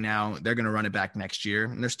risky right now. They're going to run it back next year,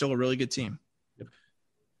 and they're still a really good team.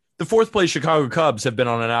 The fourth place Chicago Cubs have been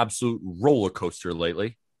on an absolute roller coaster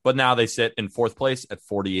lately, but now they sit in fourth place at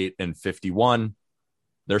 48-51.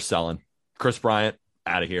 They're selling. Chris Bryant,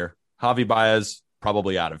 out of here. Javi Baez,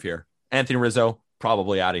 probably out of here. Anthony Rizzo,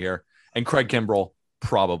 probably out of here. And Craig Kimbrell,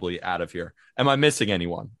 probably out of here. Am I missing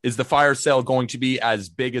anyone? Is the fire sale going to be as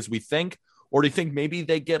big as we think? Or do you think maybe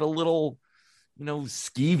they get a little,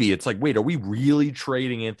 skeevy? It's like, wait, are we really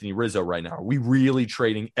trading Anthony Rizzo right now? Are we really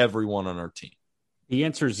trading everyone on our team? The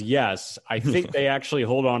answer is yes. I think they actually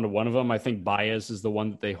hold on to one of them. I think Baez is the one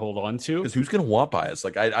that they hold on to. Because who's going to want Baez?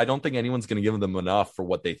 Like, I don't think anyone's going to give them enough for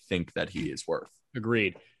what they think that he is worth.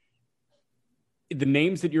 Agreed. The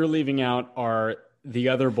names that you're leaving out are the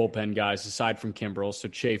other bullpen guys aside from Kimbrel, so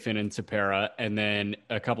Chafin and Tepera, and then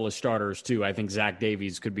a couple of starters too. I think Zach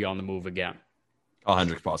Davies could be on the move again. Kyle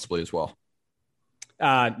Hendricks possibly as well.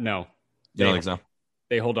 No. You don't think so?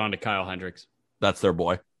 They hold on to Kyle Hendricks. That's their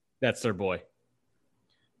boy. That's their boy.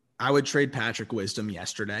 I would trade Patrick Wisdom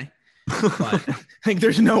yesterday, but like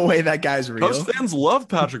there's no way that guy's real. Cubs fans love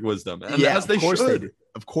Patrick Wisdom, and yeah, as they of course should. they do.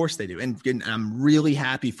 Of course they do. And I'm really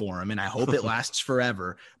happy for him, and I hope it lasts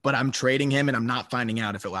forever. But I'm trading him, and I'm not finding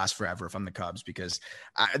out if it lasts forever if I'm the Cubs, because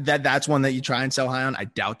that's one that you try and sell high on. I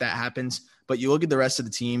doubt that happens. But you look at the rest of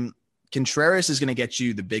the team, Contreras is going to get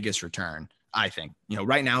you the biggest return, I think.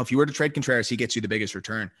 Right now, if you were to trade Contreras, he gets you the biggest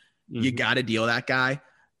return. Mm-hmm. You got to deal that guy.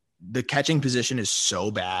 The catching position is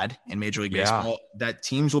so bad in Major League Baseball that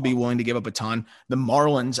teams will be willing to give up a ton. The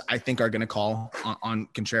Marlins, I think, are going to call on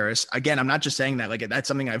Contreras. Again, I'm not just saying that. Like, that's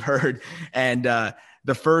something I've heard. And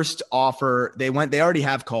the first offer they already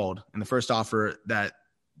have called. And the first offer that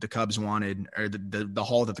the Cubs wanted, or the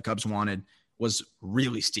haul that the Cubs wanted, was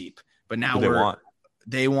really steep. But now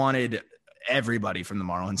they wanted everybody from the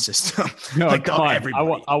Marlins system. No, like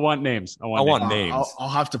everybody. I want names. I want names. I'll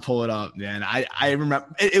have to pull it up, man. I remember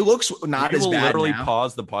it looks not as bad. Will literally now.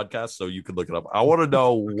 Pause the podcast so you could look it up. I want to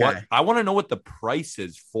know what the price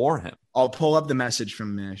is for him. I'll pull up the message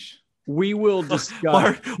from Mish. We will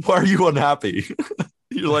discuss. Why are you unhappy?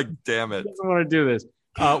 You're like, damn it. I don't want to do this.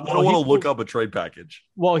 I don't want to look up a trade package.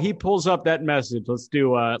 Well, he pulls up that message. Let's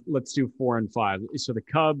do 4 and 5. So the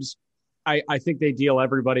Cubs, I think they deal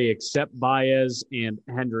everybody except Baez and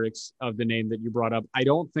Hendricks of the name that you brought up. I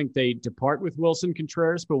don't think they depart with Wilson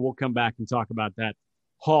Contreras, but we'll come back and talk about that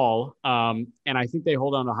haul. And I think they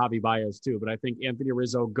hold on to Javi Baez too. But I think Anthony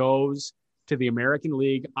Rizzo goes to the American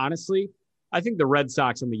League. Honestly, I think the Red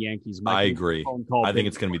Sox and the Yankees might. I agree. I think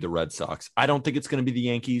it's going to be the Red Sox. I don't think it's going to be the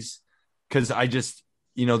Yankees because I just,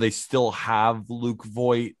 they still have Luke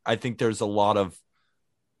Voit. I think there's a lot of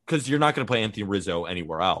because you're not going to play Anthony Rizzo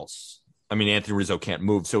anywhere else. I mean, Anthony Rizzo can't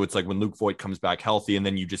move. So it's like when Luke Voit comes back healthy and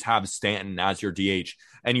then you just have Stanton as your DH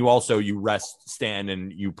and you rest Stanton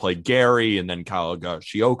and you play Gary and then Kyle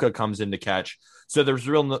Shioka comes in to catch. So there's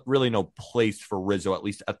really no place for Rizzo, at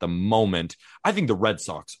least at the moment. I think the Red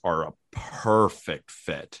Sox are a perfect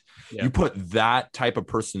fit. Yeah. You put that type of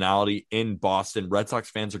personality in Boston, Red Sox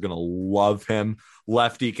fans are going to love him.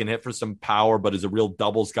 Lefty, can hit for some power, but is a real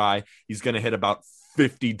doubles guy. He's going to hit about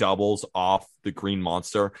 50 doubles off the Green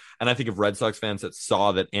Monster. And I think if Red Sox fans that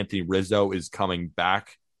saw that Anthony Rizzo is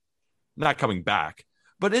not coming back,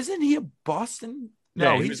 but isn't he a Boston?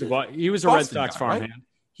 No, he was a Red Sox farmhand.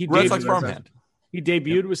 Right? Red Sox farmhand. He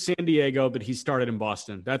debuted with San Diego, but he started in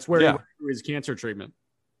Boston. That's where he went through his cancer treatment.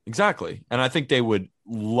 Exactly. And I think they would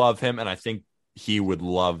love him, and I think he would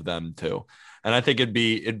love them too. And I think it'd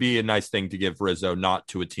be a nice thing to give Rizzo, not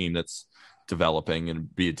to a team that's developing,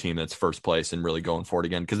 and be a team that's first place and really going for it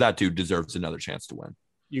again, because that dude deserves another chance to win.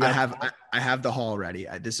 I have the haul ready.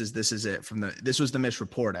 This is it this was the Mish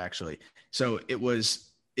report actually. So it was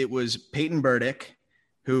Peyton Burdick,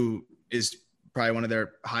 who is probably one of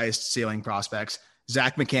their highest ceiling prospects.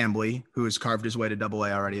 Zach McCambley, who has carved his way to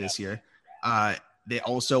AA already this year. They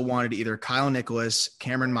also wanted either Kyle Nicholas,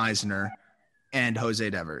 Cameron Meisner, and Jose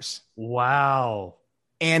Devers. Wow.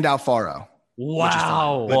 And Alfaro.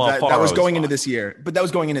 Wow. That was going into this year. But that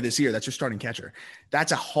was going into this year. That's your starting catcher.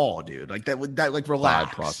 That's a haul, dude. Like that relax.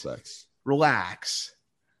 5 prospects. Relax.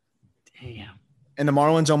 Damn. And the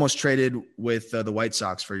Marlins almost traded with the White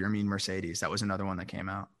Sox for Yermin Mercedes. That was another one that came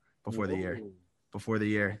out before the year. Before the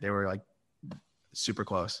year, they were like super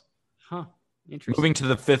close. Huh. Interesting. Moving to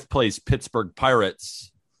the 5th place Pittsburgh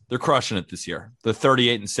Pirates. They're crushing it this year. They're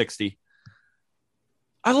 38-60.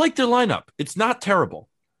 I like their lineup. It's not terrible.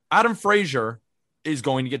 Adam Frazier is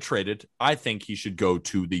going to get traded. I think he should go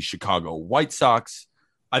to the Chicago White Sox.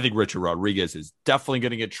 I think Richard Rodriguez is definitely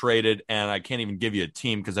going to get traded, and I can't even give you a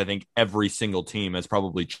team because I think every single team has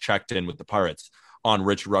probably checked in with the Pirates on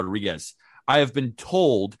Richard Rodriguez. I have been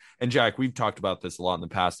told, and Jack, we've talked about this a lot in the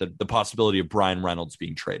past, that the possibility of Brian Reynolds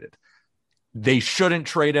being traded. They shouldn't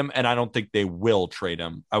trade him, and I don't think they will trade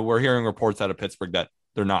him. We're hearing reports out of Pittsburgh that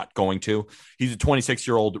they're not going to. He's a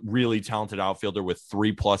 26-year-old, really talented outfielder with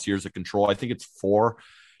 3+ years of control. I think it's 4.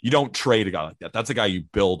 You don't trade a guy like that. That's a guy you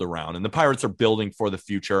build around, and the Pirates are building for the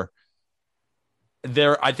future.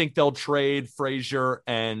 I think they'll trade Frazier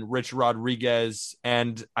and Rich Rodriguez,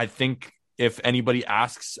 and I think if anybody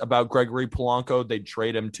asks about Gregory Polanco, they'd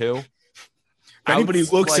trade him too. If anybody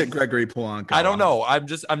looks at Gregory Polanco, I don't know. I'm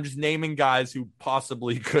just naming guys who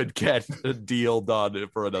possibly could get a deal done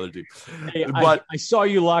for another team. Hey, But I saw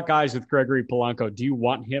you lock eyes with Gregory Polanco. Do you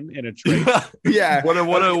want him in a trade? yeah.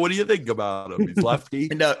 What do you think about him? He's lefty.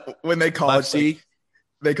 And, when they call lefty. it,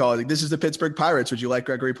 they call it, this is the Pittsburgh Pirates. Would you like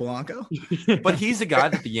Gregory Polanco? But he's a guy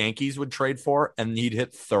that the Yankees would trade for, and he'd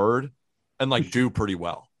hit third and like do pretty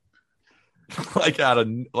well. Like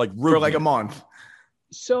for like a month.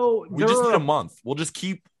 So we just need a month. We'll just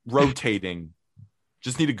keep rotating.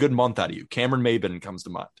 Just need a good month out of you. Cameron Maybin comes to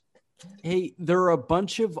mind. Hey, there are a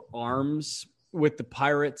bunch of arms with the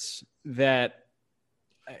Pirates that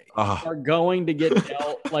are going to get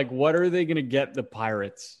dealt. Like, what are they going to get the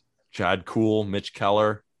Pirates? Chad Kuhl, Mitch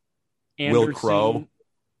Keller, Anderson, Will Crow,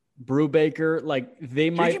 Brubaker. Like, they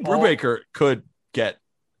might. Brubaker could get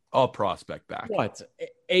a prospect back. What?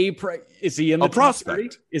 Is he in the top 30?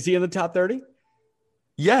 Is he in the top 30?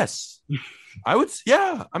 Yes. I would.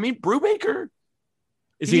 Yeah. I mean, Brubaker.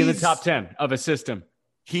 Is he in the top 10 of a system?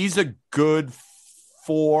 He's a good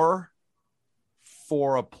 4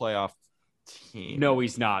 for a playoff team. No,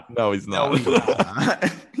 he's not. No, he's not.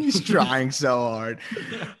 He's trying so hard.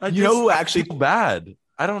 You know who actually bad?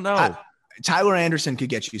 I don't know. Tyler Anderson could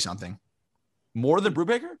get you something. More than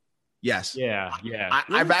Brubaker? Yes. Yeah.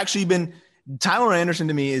 I've actually been Tyler Anderson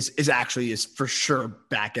to me is for sure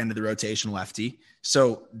back end of the rotation lefty.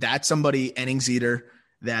 So that's somebody, innings eater,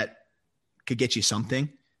 that could get you something.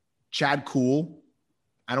 Chad Kuhl.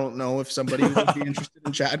 I don't know if somebody would be interested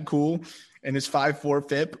in Chad Kuhl and his 5.4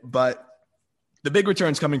 FIP, but the big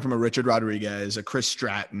returns coming from a Richard Rodriguez, a Chris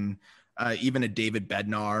Stratton, even a David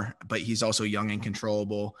Bednar, but he's also young and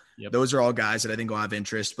controllable. Yep. Those are all guys that I think will have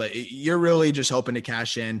interest, but you're really just hoping to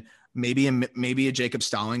cash in. Maybe a Jacob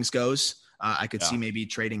Stallings goes. I could see maybe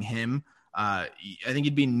trading him. I think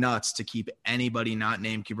you'd be nuts to keep anybody not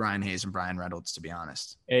named Brian Hayes and Brian Reynolds, to be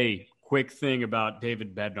honest. Hey, quick thing about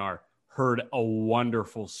David Bednar. Heard a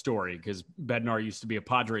wonderful story because Bednar used to be a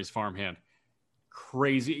Padres farmhand.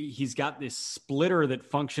 Crazy. He's got this splitter that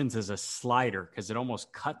functions as a slider because it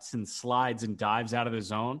almost cuts and slides and dives out of the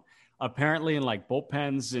zone. Apparently in like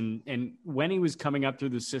bullpens and when he was coming up through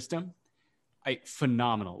the system,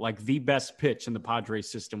 phenomenal. Like the best pitch in the Padres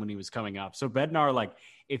system when he was coming up. So Bednar, like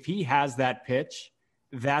if he has that pitch,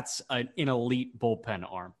 that's an elite bullpen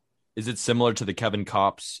arm. Is it similar to the Kevin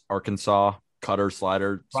Kopps Arkansas cutter,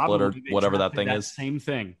 slider, splitter, whatever that thing is? Same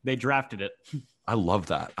thing. They drafted it. I love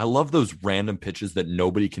that. I love those random pitches that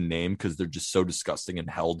nobody can name because they're just so disgusting and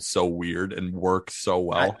held so weird and work so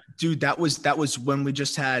well. Dude, that was when we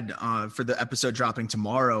just had for the episode dropping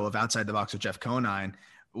tomorrow of Outside the Box with Jeff Conine,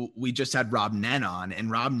 we just had Rob Nen on, and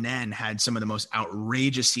Rob Nen had some of the most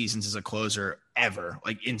outrageous seasons as a closer ever,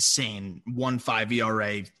 like insane 1.5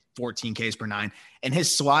 ERA, 14 Ks per 9. And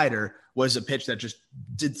his slider was a pitch that just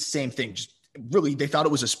did the same thing. Just really, they thought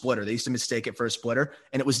it was a splitter. They used to mistake it for a splitter,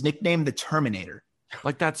 and it was nicknamed the Terminator.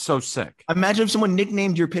 Like, that's so sick. Imagine if someone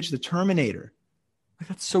nicknamed your pitch the Terminator. Like,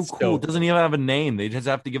 that's so cool. It doesn't even have a name. They just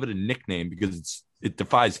have to give it a nickname because it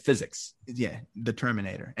defies physics. Yeah, the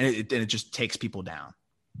Terminator. And it just takes people down.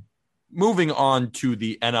 Moving on to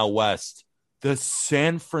the NL West, the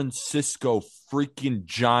San Francisco freaking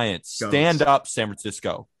Giants. Stand up, San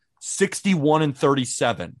Francisco.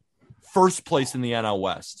 61-37. First place in the NL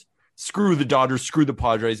West. Screw the Dodgers, screw the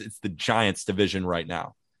Padres. It's the Giants division right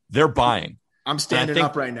now. They're buying. I'm standing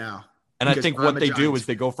up right now. And I think what they do is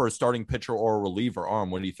they go for a starting pitcher or a reliever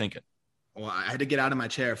arm. What are you thinking? Well, I had to get out of my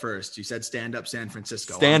chair first. You said stand up San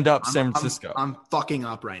Francisco. Stand up San Francisco. I'm fucking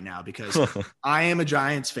up right now because I am a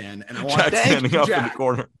Giants fan. And I want Jack's standing up in the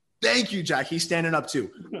corner. Thank you, Jack. He's standing up too.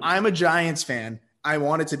 I'm a Giants fan. I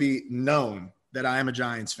want it to be known that I am a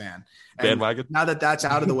Giants fan. And bandwagon? Now that that's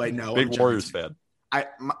out of the way, no. Big Warriors fan.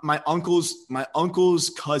 My uncle's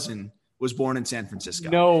cousin was born in San Francisco.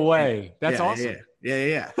 No way. That's awesome.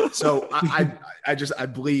 Yeah. So I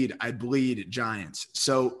bleed Giants.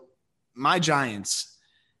 So my Giants,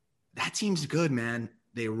 that team's good, man.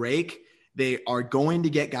 They rake. They are going to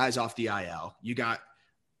get guys off the IL. You got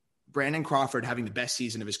Brandon Crawford having the best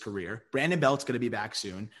season of his career. Brandon Belt's going to be back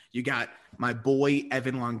soon. You got my boy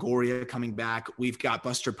Evan Longoria coming back. We've got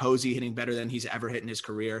Buster Posey hitting better than he's ever hit in his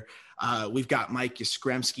career. We've got Mike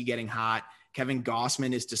Yastrzemski getting hot. Kevin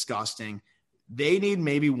Gossman is disgusting. They need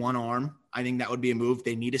maybe one arm. I think that would be a move.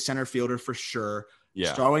 They need a center fielder for sure.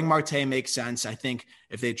 Yeah. Starling Marte makes sense. I think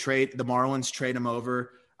if they trade the Marlins, trade him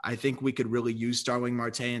over, I think we could really use Starling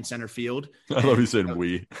Marte in center field. I love you saying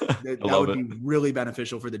we. That would be really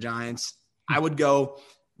beneficial for the Giants. I would go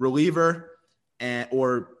reliever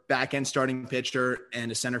or back end starting pitcher and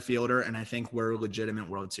a center fielder, and I think we're legitimate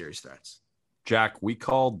World Series threats. Jack, we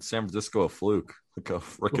called San Francisco a fluke. Like a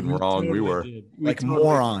freaking wrong. Totally We were like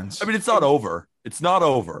morons. I mean, it's not over. It's not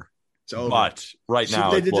over. It's over. But right See now,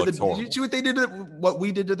 what they it did looks to horrible. did you see what they did to what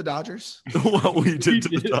we did to the Dodgers? What we did to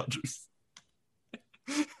the Dodgers.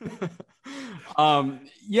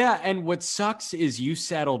 Yeah, and what sucks is you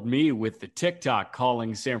saddled me with the TikTok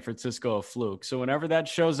calling San Francisco a fluke. So whenever that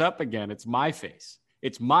shows up again, it's my face.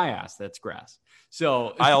 It's my ass that's grass.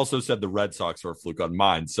 So I also said the Red Sox are a fluke on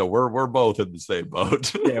mine. So we're both in the same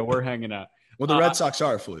boat. yeah, we're hanging out. Well, the Red Sox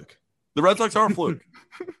are a fluke. The Red Sox are a fluke.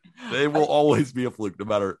 They will always be a fluke, no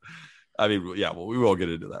matter. I mean, yeah, well, we won't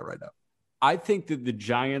get into that right now. I think that the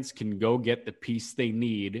Giants can go get the piece they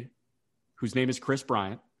need, whose name is Chris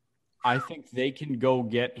Bryant. I think they can go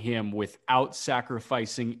get him without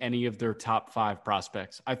sacrificing any of their top 5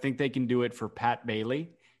 prospects. I think they can do it for Pat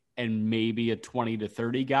Bailey and maybe a 20 to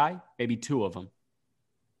 30 guy, maybe 2 of them.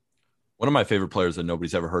 One of my favorite players that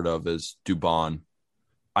nobody's ever heard of is Dubon.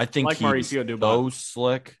 I think like he's Mauricio Dubon. So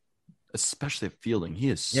slick, especially at fielding. He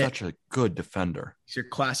is such a good defender. He's your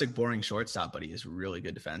classic boring shortstop, but he is really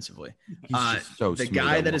good defensively. He's just so the smooth.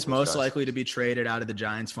 guy that is most likely to be traded out of the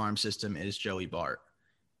Giants farm system is Joey Bart.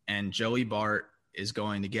 And Joey Bart is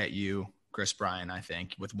going to get you Chris Bryant, I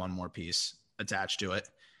think, with one more piece attached to it.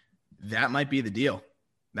 That might be the deal.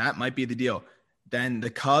 Then the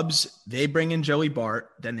Cubs, they bring in Joey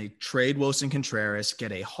Bart. Then they trade Wilson Contreras,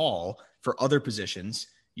 get a haul for other positions.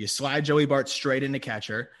 You slide Joey Bart straight into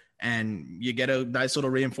catcher, and you get a nice little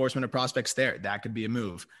reinforcement of prospects there. That could be a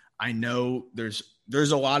move. I know there's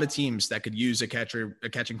a lot of teams that could use a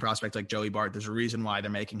catching prospect like Joey Bart. There's a reason why they're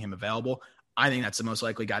making him available. I think that's the most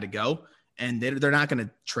likely guy to go. And they're not going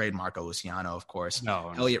to trade Marco Luciano, of course.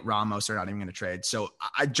 No. Elliot Ramos, they're not even going to trade. So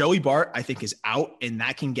Joey Bart, I think, is out, and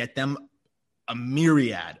that can get them a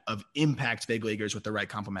myriad of impact big leaguers with the right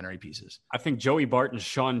complementary pieces. I think Joey Bart and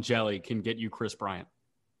Sean Jelly can get you Chris Bryant.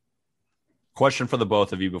 Question for the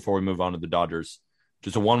both of you before we move on to the Dodgers.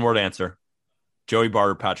 Just a one-word answer. Joey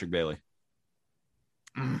Bart or Patrick Bailey?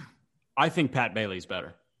 I think Pat Bailey's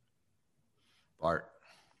better. Bart.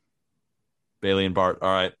 Bailey and Bart.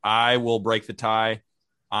 All right. I will break the tie.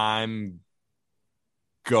 I'm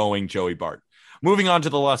going Joey Bart. Moving on to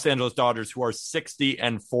the Los Angeles Dodgers, who are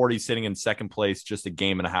 60-40, sitting in second place, just a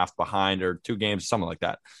game and a half behind, or 2 games, something like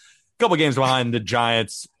that. A couple games behind the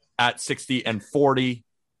Giants at 60-40.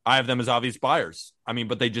 I have them as obvious buyers. I mean,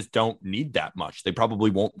 but they just don't need that much. They probably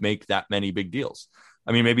won't make that many big deals.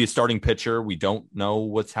 I mean, maybe a starting pitcher. We don't know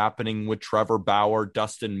what's happening with Trevor Bauer.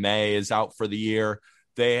 Dustin May is out for the year.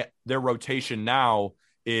 Their rotation now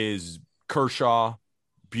is Kershaw,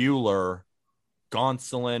 Buehler,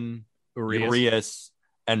 Gonsolin, Urias,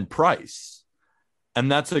 and Price.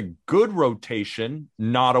 And that's a good rotation,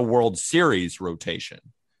 not a World Series rotation.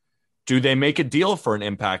 Do they make a deal for an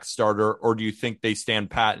impact starter, or do you think they stand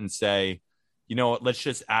pat and say, you know what, let's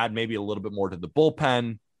just add maybe a little bit more to the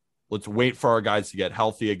bullpen. Let's wait for our guys to get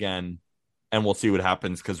healthy again, and we'll see what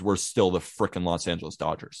happens because we're still the freaking Los Angeles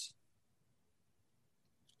Dodgers.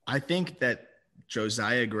 I think that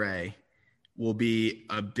Josiah Gray will be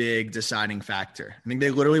a big deciding factor. I think they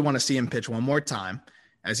literally want to see him pitch one more time.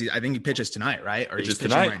 I think he pitches tonight, right? Or he's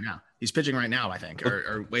pitching right now. He's pitching right now, I think,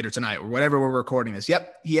 or later tonight, or whatever we're recording this.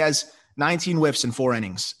 Yep, he has 19 whiffs in 4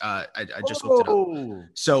 innings. I just looked it up.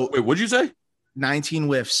 So wait, what'd you say? 19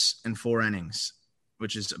 whiffs in 4 innings,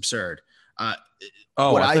 which is absurd. I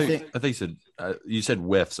think you said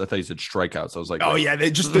whiffs. I thought you said strikeouts. I was like, oh yeah,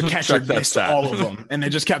 the catcher missed all of them, and they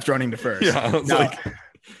just kept running to first. Yeah, I was like,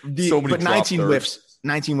 so many. But 19 whiffs,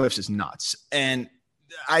 19 whiffs is nuts. And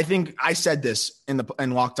I think I said this in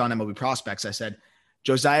Locked On MLB Prospects. I said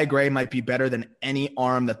Josiah Gray might be better than any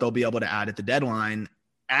arm that they'll be able to add at the deadline.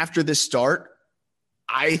 After this start,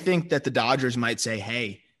 I think that the Dodgers might say,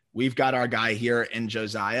 hey, we've got our guy here in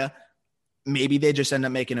Josiah. Maybe they just end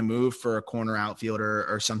up making a move for a corner outfielder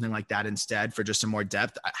or something like that instead for just some more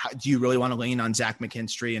depth. Do you really want to lean on Zach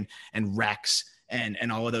McKinstry and Rex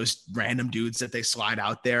and all of those random dudes that they slide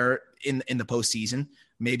out there in the postseason?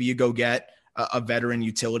 Maybe you go get a veteran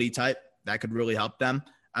utility type that could really help them.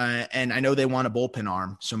 And I know they want a bullpen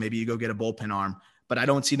arm, so maybe you go get a bullpen arm. But I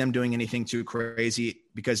don't see them doing anything too crazy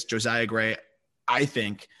because Josiah Gray, I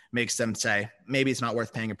think, makes them say maybe it's not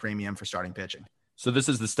worth paying a premium for starting pitching. So this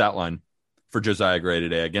is the stat line for Josiah Gray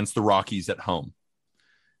today against the Rockies at home.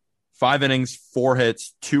 5 innings, 4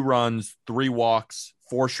 hits, 2 runs, 3 walks,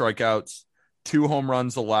 4 strikeouts, 2 home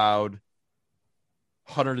runs allowed,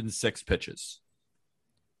 106 pitches.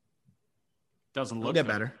 Doesn't look get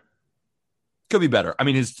better. Could be better. I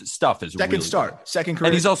mean, his stuff is second really start, good. Second career.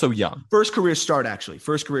 And he's also young. First career start, actually.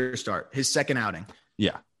 First career start. His second outing.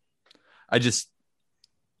 Yeah.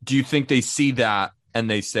 Do you think they see that and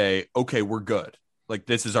they say, okay, we're good? Like,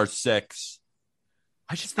 this is our 6.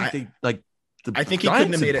 I just think I think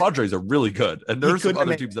Giants and Padres are really good. And there are some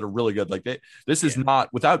other teams that are really good. Like, this is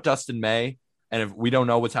not without Dustin May. And if we don't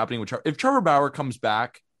know what's happening with if Trevor Bauer comes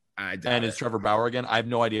back and is Trevor Bauer again, I have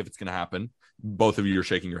no idea if it's going to happen. Both of you are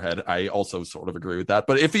shaking your head. I also sort of agree with that.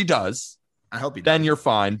 But if he does, I hope he does. Then you're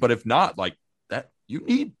fine. But if not, like that, you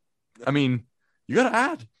got to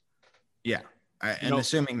add. Yeah.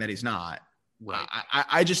 Assuming that he's not. Right.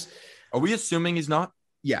 I just. Are we assuming he's not?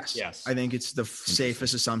 Yes. I think it's the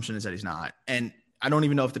safest assumption is that he's not. And I don't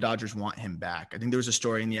even know if the Dodgers want him back. I think there was a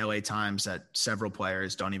story in the LA Times that several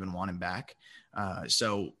players don't even want him back.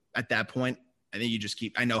 So at that point, I think you just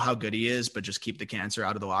I know how good he is, but just keep the cancer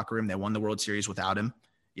out of the locker room. They won the World Series without him.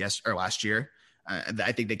 Last year.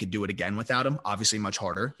 I think they could do it again without him. Obviously much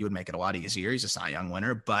harder. He would make it a lot easier. He's a Cy Young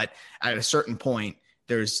winner, but at a certain point,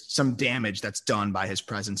 there's some damage that's done by his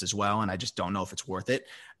presence as well. And I just don't know if it's worth it.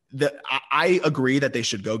 I agree that they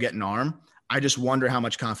should go get an arm. I just wonder how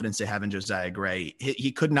much confidence they have in Josiah Gray.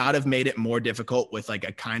 He could not have made it more difficult with like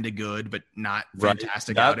a kind of good, but not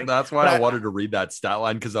fantastic outing. That's why I wanted to read that stat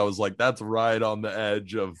line, because I was like, that's right on the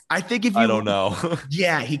edge of. I think I don't know.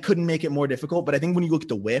 Yeah, he couldn't make it more difficult. But I think when you look at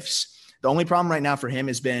the whiffs, the only problem right now for him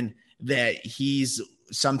has been that he's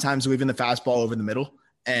sometimes leaving the fastball over the middle.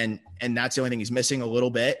 And that's the only thing he's missing a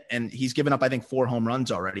little bit. And he's given up, I think, 4 home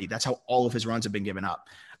runs already. That's how all of his runs have been given up.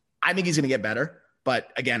 I think he's going to get better.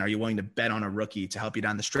 But again, are you willing to bet on a rookie to help you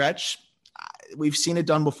down the stretch? We've seen it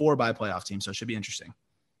done before by a playoff team, so it should be interesting.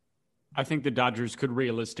 I think the Dodgers could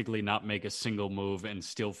realistically not make a single move and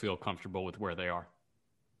still feel comfortable with where they are.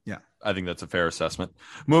 Yeah, I think that's a fair assessment.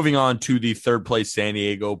 Moving on to the third place San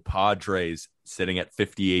Diego Padres, sitting at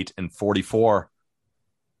 58-44.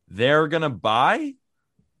 They're going to buy.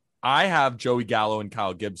 I have Joey Gallo and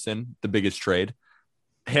Kyle Gibson, the biggest trade.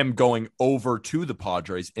 Him going over to the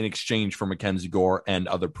Padres in exchange for Mackenzie Gore and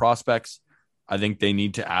other prospects. I think they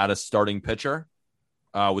need to add a starting pitcher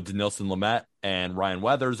with Dinelson Lamet and Ryan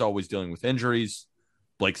Weathers always dealing with injuries.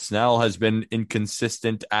 Blake Snell has been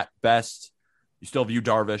inconsistent at best. You still have Yu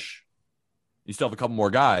Darvish. You still have a couple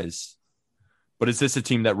more guys. But is this a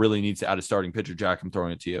team that really needs to add a starting pitcher? Jack, I'm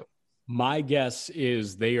throwing it to you. My guess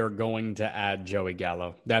is they are going to add Joey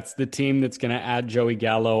Gallo. That's the team that's going to add Joey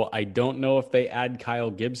Gallo. I don't know if they add Kyle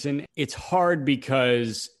Gibson. It's hard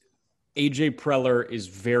because AJ Preller is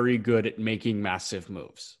very good at making massive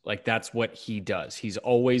moves. Like, that's what he does. He's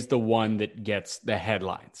always the one that gets the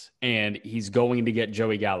headlines, and he's going to get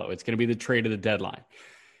Joey Gallo. It's going to be the trade of the deadline.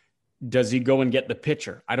 Does he go and get the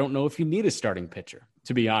pitcher? I don't know if you need a starting pitcher,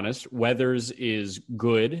 to be honest. Weathers is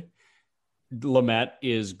good. Lamet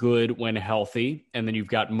is good when healthy. And then you've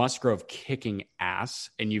got Musgrove kicking ass,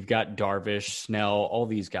 and you've got Darvish, Snell, all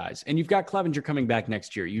these guys. And you've got Clevenger coming back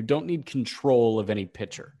next year. You don't need control of any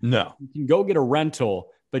pitcher. No. You can go get a rental,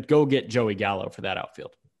 but go get Joey Gallo for that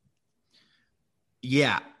outfield.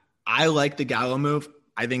 Yeah, I like the Gallo move.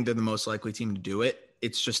 I think they're the most likely team to do it.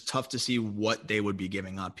 It's just tough to see what they would be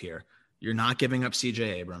giving up here. You're not giving up CJ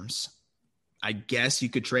Abrams. I guess you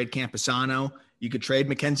could trade Campusano. You could trade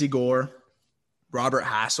Mackenzie Gore, Robert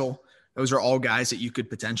Hassel. Those are all guys that you could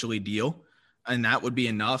potentially deal, and that would be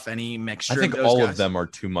enough. Any mixture. I think of those all guys. of them are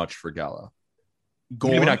too much for Gallo.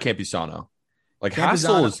 Gore, maybe not Campusano. Like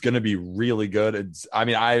Hassel is going to be really good.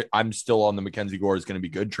 I'm still on the Mackenzie Gore is going to be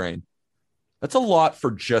good train. That's a lot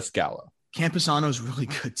for just Gallo. Campusano is really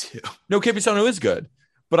good too. No, Campusano is good,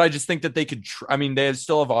 but I just think that they could. They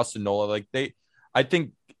still have Austin Nola.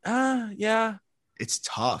 Yeah. It's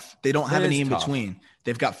tough. They don't have any in between.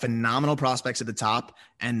 They've got phenomenal prospects at the top,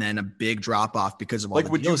 and then a big drop off because of all.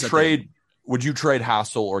 Would you trade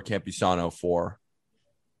Hassel or Campusano for?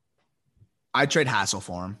 I'd trade Hassel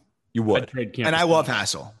for him. You would, and I love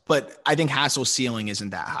Hassel, but I think Hassel's ceiling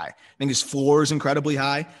isn't that high. I think his floor is incredibly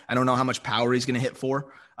high. I don't know how much power he's going to hit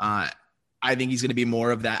for. I think he's going to be more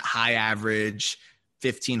of that high average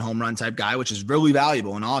 15 home run type guy, which is really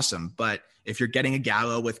valuable and awesome. But if you're getting a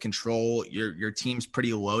Gallo with control, your team's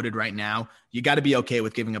pretty loaded right now. You got to be okay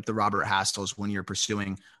with giving up the Robert Hassels when you're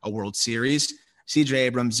pursuing a World Series. CJ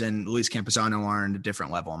Abrams and Luis Campusano are on a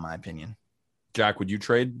different level, in my opinion. Jack, would you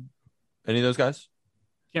trade any of those guys?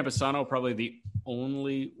 Campusano, probably the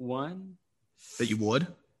only one that you would.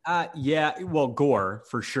 Yeah, well, Gore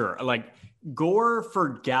for sure. Like Gore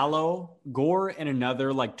for Gallo, Gore and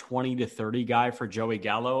another like 20 to 30 guy for Joey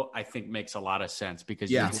Gallo, I think makes a lot of sense because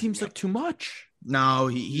it seems like too much. No,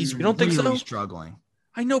 he's you don't think really so? Struggling.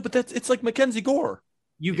 I know, but it's like Mackenzie Gore.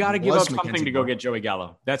 You got to give up something to go get Joey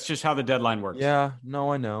Gallo. That's just how the deadline works. Yeah,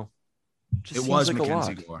 no, I know. It was like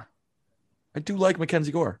Mackenzie Gore. I do like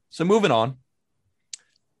Mackenzie Gore. So moving on.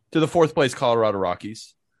 to the 4th place Colorado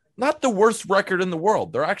Rockies. Not the worst record in the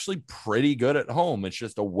world. They're actually pretty good at home. It's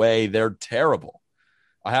just away they're terrible.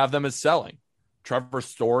 I have them as selling. Trevor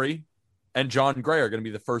Story and John Gray are going to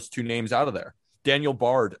be the first 2 names out of there. Daniel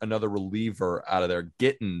Bard, another reliever out of there.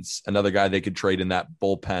 Gittins, another guy they could trade in that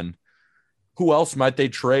bullpen. Who else might they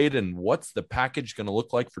trade, and what's the package going to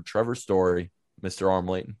look like for Trevor Story, Mr. Arm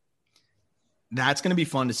Layton? That's going to be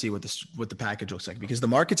fun to see what the package looks like, because the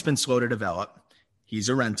market's been slow to develop. He's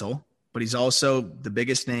a rental, but he's also the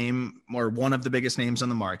biggest name, or one of the biggest names on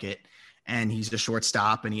the market, and he's a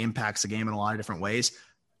shortstop, and he impacts the game in a lot of different ways.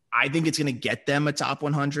 I think it's going to get them a top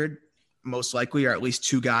 100, most likely, or at least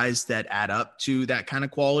 2 guys that add up to that kind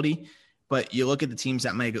of quality. But you look at the teams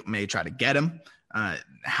that may try to get him.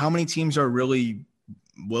 How many teams are really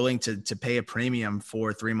willing to pay a premium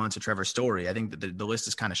for 3 months of Trevor Story? I think that the list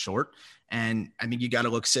is kind of short, and I think you got to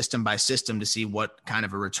look system by system to see what kind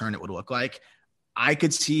of a return it would look like. I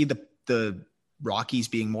could see the Rockies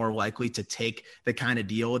being more likely to take the kind of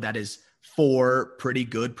deal that is 4 pretty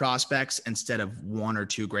good prospects instead of 1 or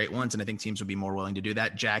 2 great ones. And I think teams would be more willing to do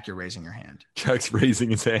that. Jack, you're raising your hand. Jack's raising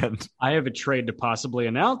his hand. I have a trade to possibly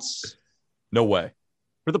announce. No way.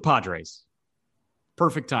 For the Padres.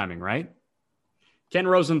 Perfect timing, right? Ken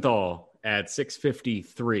Rosenthal at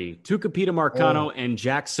 653. Tucupita Marcano and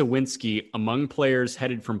Jack Sawinski among players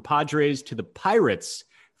headed from Padres to the Pirates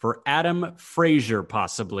for Adam Frazier,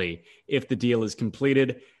 possibly, if the deal is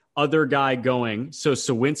completed. Other guy going. So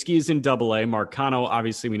Sawinski is in AA. Marcano,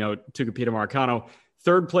 obviously, we know Tucupita Marcano.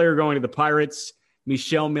 Third player going to the Pirates,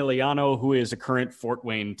 Michel Miliano, who is a current Fort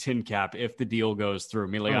Wayne tin cap, if the deal goes through.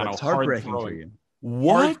 Miliano, hard throwing.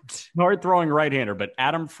 What? Hard throwing right-hander, but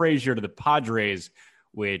Adam Frazier to the Padres,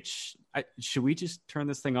 which should we just turn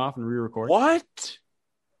this thing off and re-record? What?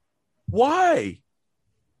 Why?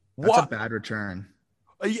 That's a bad return.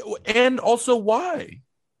 And also why?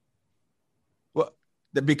 Well,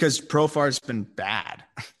 because Profar's been bad.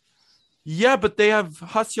 Yeah, but they have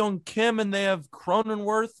Ha-Seong Kim and they have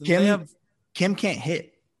Cronenworth. And Kim can't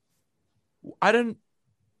hit. I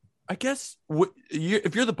guess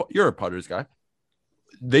if you're a Padres guy,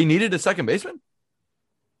 they needed a second baseman.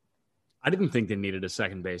 I didn't think they needed a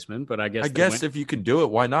second baseman, but I guess if you can do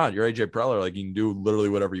it, why not? You're AJ Preller, like you can do literally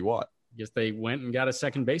whatever you want. I guess they went and got a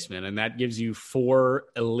second baseman, and that gives you 4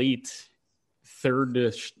 elite third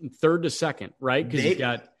to second, right? Because you've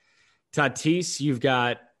got Tatis, you've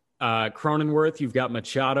got Cronenworth, you've got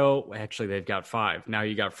Machado. Actually, they've got 5. Now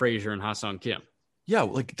you got Frazier and Ha-Seong Kim. Yeah,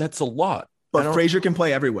 like that's a lot. But Frazier can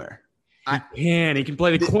play everywhere. He can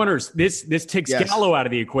play the corners. This takes Gallo out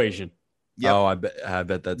of the equation. Yep. Oh, I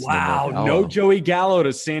bet that's no Joey Gallo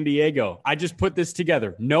to San Diego. I just put this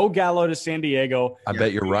together. No Gallo to San Diego. I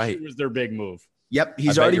bet you're right. It was their big move. Yep,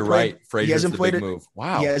 he's already played. Right. Frazier's the big move.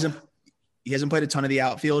 Wow. He hasn't played a ton of the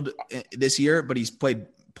outfield this year, but he's played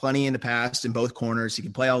plenty in the past in both corners. He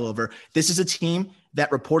can play all over. This is a team that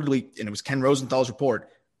reportedly, and it was Ken Rosenthal's report,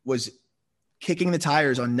 was kicking the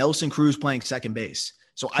tires on Nelson Cruz playing second base.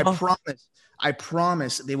 So I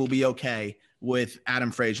promise they will be okay with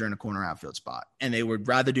Adam Frazier in a corner outfield spot. And they would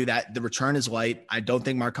rather do that. The return is light. I don't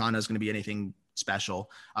think Marcano is going to be anything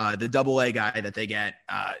special. The AA guy that they get,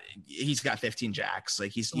 he's got 15 jacks.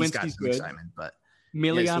 Like he's got some excitement, but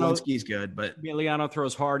Sawinski's good, but Miliano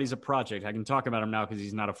throws hard. He's a project. I can talk about him now because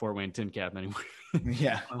he's not a Fort Wayne tin cap anymore.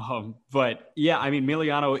 Yeah. But yeah, I mean,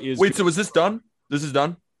 Miliano is. Wait, so is this done? This is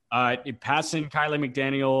done? Pass and Kylie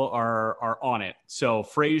McDaniel are on it. So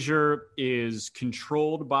Frazier is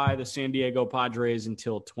controlled by the San Diego Padres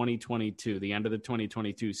until 2022, the end of the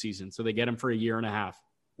 2022 season. So they get him for a year and a half.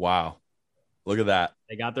 Wow. Look at that.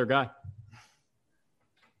 They got their guy.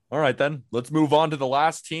 All right, then. Let's move on to the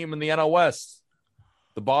last team in the NL West.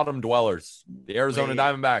 The bottom dwellers, the Arizona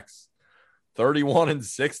Diamondbacks,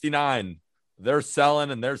 31-69. They're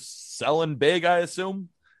selling big, I assume.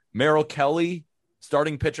 Merrill Kelly,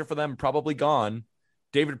 starting pitcher for them, probably gone.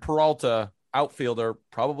 David Peralta, outfielder,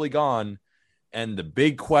 probably gone. And the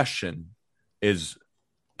big question is,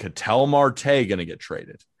 Ketel Marte going to get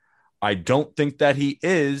traded? I don't think that he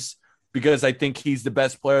is, because I think he's the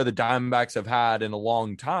best player the Diamondbacks have had in a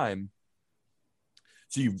long time.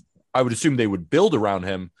 So I would assume they would build around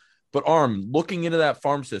him. But looking into that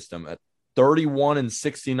farm system at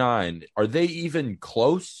 31-69, are they even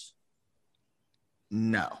close?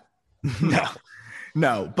 No.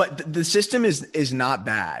 But the system is not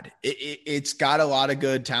bad. It's got a lot of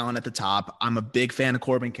good talent at the top. I'm a big fan of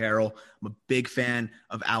Corbin Carroll. I'm a big fan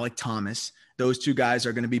of Alec Thomas. Those two guys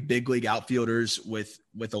are going to be big league outfielders with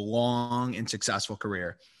a long and successful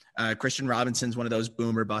career. Christian Robinson's one of those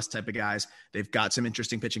boomer bust type of guys. They've got some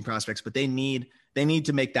interesting pitching prospects, but they need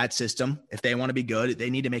to make that system. If they want to be good, they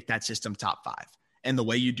need to make that system top 5. And the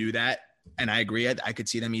way you do that, and I agree, I could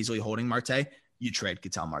see them easily holding Marte. You trade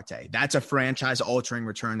Ketel Marte. That's a franchise-altering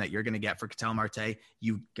return that you're going to get for Ketel Marte.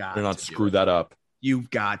 You've got to screw that up. You've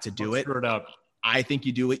got to do it. Screw it up. I think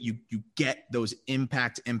you do it. You get those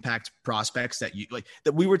impact prospects that you like.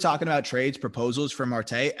 That we were talking about trades proposals for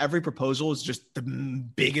Marte. Every proposal is just the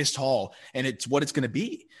biggest haul, and it's what it's going to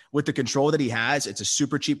be with the control that he has. It's a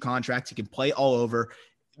super cheap contract. He can play all over.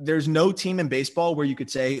 There's no team in baseball where you could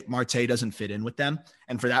say Marte doesn't fit in with them.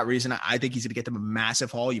 And for that reason, I think he's going to get them a massive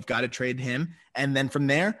haul. You've got to trade him. And then from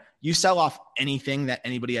there, you sell off anything that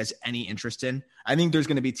anybody has any interest in. I think there's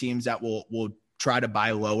going to be teams that will try to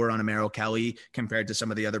buy lower on a Merrill Kelly compared to some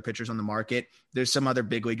of the other pitchers on the market. There's some other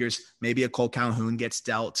big leaguers. Maybe a Cole Calhoun gets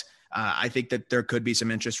dealt. I think that there could be some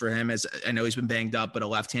interest for him, as I know he's been banged up, but a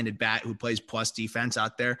left-handed bat who plays plus defense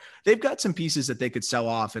out there. They've got some pieces that they could sell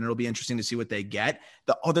off, and it'll be interesting to see what they get.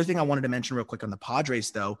 The other thing I wanted to mention real quick on the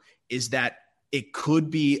Padres, though, is that it could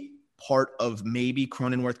be part of maybe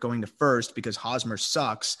Cronenworth going to first because Hosmer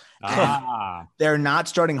sucks. They're not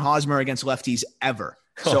starting Hosmer against lefties ever.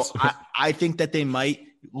 So I think that they might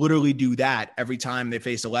literally do that every time they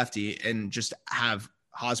face a lefty and just have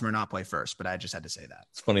Hosmer not play first, but I just had to say that.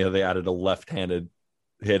 It's funny how they added a left-handed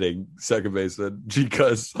hitting second baseman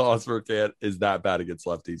because Hosmer is that bad against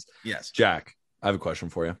lefties. Yes. Jack, I have a question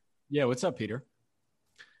for you. Yeah, what's up, Peter?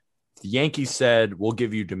 The Yankees said, we'll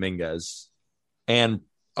give you Dominguez and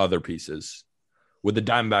other pieces. Would the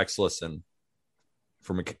Diamondbacks listen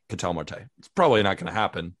from Ketel Marte? It's probably not going to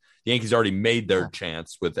happen. The Yankees already made their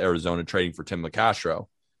chance with Arizona trading for Tim McCastro.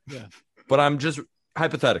 Yeah. But I'm just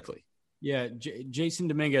hypothetically. Yeah, Jason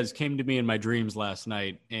Dominguez came to me in my dreams last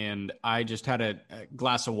night, and I just had a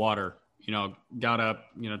glass of water, got up,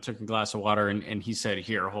 took a glass of water, and he said,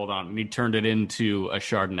 here, hold on. And he turned it into a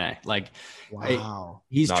Chardonnay. Like, wow.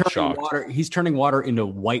 He's turning water into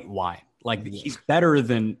white wine. Like, he's better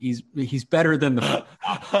than the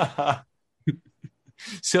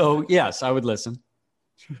So, yes, I would listen.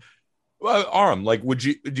 Well, Aram, like,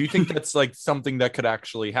 do you think that's like something that could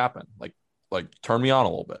actually happen? Like turn me on a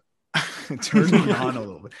little bit. Turn me on a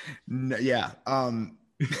little bit. No, yeah.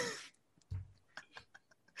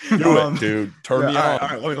 Do it, dude. Turn me on. All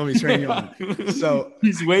right, let me turn you on. So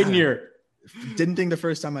he's waiting here. Didn't think the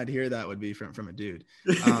first time I'd hear that would be from a dude.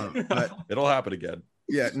 But it'll happen again.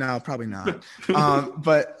 Yeah, no, probably not.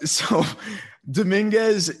 But so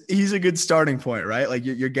Dominguez, he's a good starting point, right? Like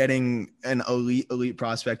you're getting an elite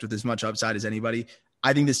prospect with as much upside as anybody.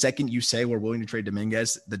 I think the second you say we're willing to trade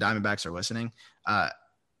Dominguez, the Diamondbacks are listening.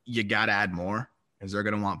 You got to add more because they're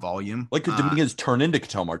going to want volume. Like could Dominguez turn into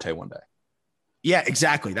Ketel Marte one day? Yeah,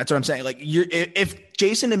 exactly. That's what I'm saying. Like if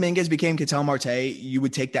Jason Dominguez became Ketel Marte, you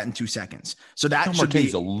would take that in 2 seconds. So that Ketel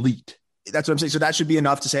Marte's elite. That's what I'm saying. So that should be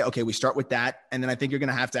enough to say, okay, we start with that. And then I think you're going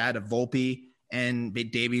to have to add a Volpe and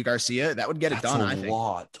Davey Garcia. That would get it done, I think.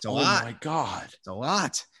 It's a lot. Oh, my God. It's a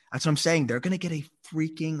lot. That's what I'm saying. They're going to get a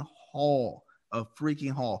freaking haul.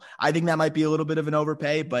 I think that might be a little bit of an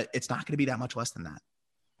overpay, but it's not going to be that much less than that.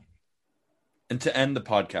 And to end the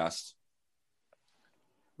podcast,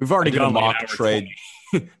 we've already done a mock trade.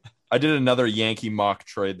 I did another Yankee mock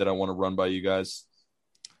trade that I want to run by you guys.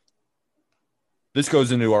 This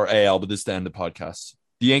goes into our AL, but this is to end the podcast.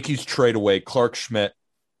 The Yankees trade away Clark Schmidt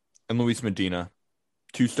and Luis Medina,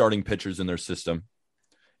 2 starting pitchers in their system.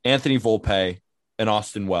 Anthony Volpe and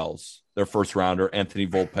Austin Wells, their first rounder. Anthony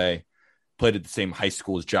Volpe played at the same high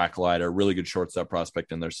school as Jack Leiter, really good shortstop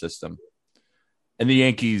prospect in their system. And the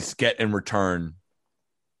Yankees get in return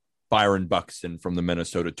Byron Buxton from the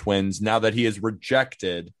Minnesota Twins, now that he has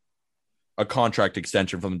rejected a contract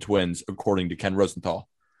extension from the Twins, according to Ken Rosenthal.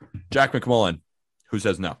 Jack McMullen, who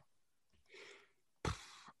says no?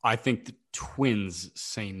 I think the Twins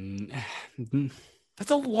say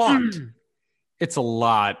that's a lot. It's a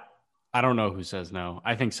lot. I don't know who says no.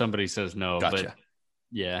 I think somebody says no. Gotcha. But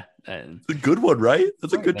yeah. It's a good one, right?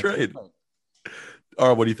 That's a good trade. All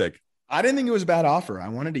right, what do you think? I didn't think it was a bad offer. I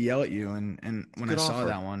wanted to yell at you, and when I saw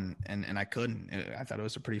that one, and I couldn't. I thought it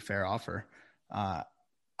was a pretty fair offer. I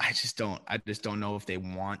just don't know if they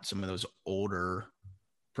want some of those older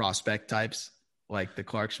prospect types like the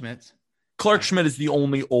Clark Schmidts. Clark Schmidt is the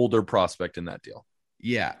only older prospect in that deal.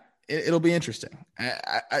 Yeah, it'll be interesting.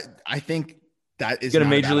 I think that is get a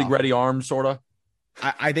major league ready arm, sort of.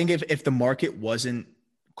 I think if the market wasn't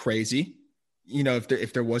crazy,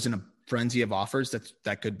 if there wasn't a frenzy of offers,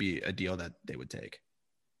 that could be a deal that they would take.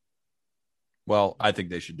 Well, I think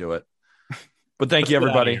they should do it. But thank you,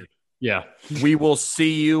 everybody. Yeah. We will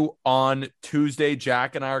see you on Tuesday.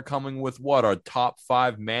 Jack and I are coming with our top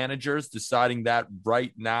 5 managers, deciding that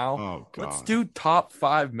right now. Oh, God. Let's do top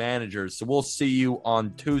 5 managers. So we'll see you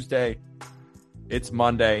on Tuesday. It's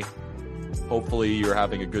Monday. Hopefully you're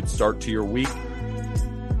having a good start to your week.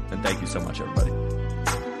 And thank you so much, everybody.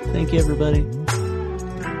 Thank you, everybody.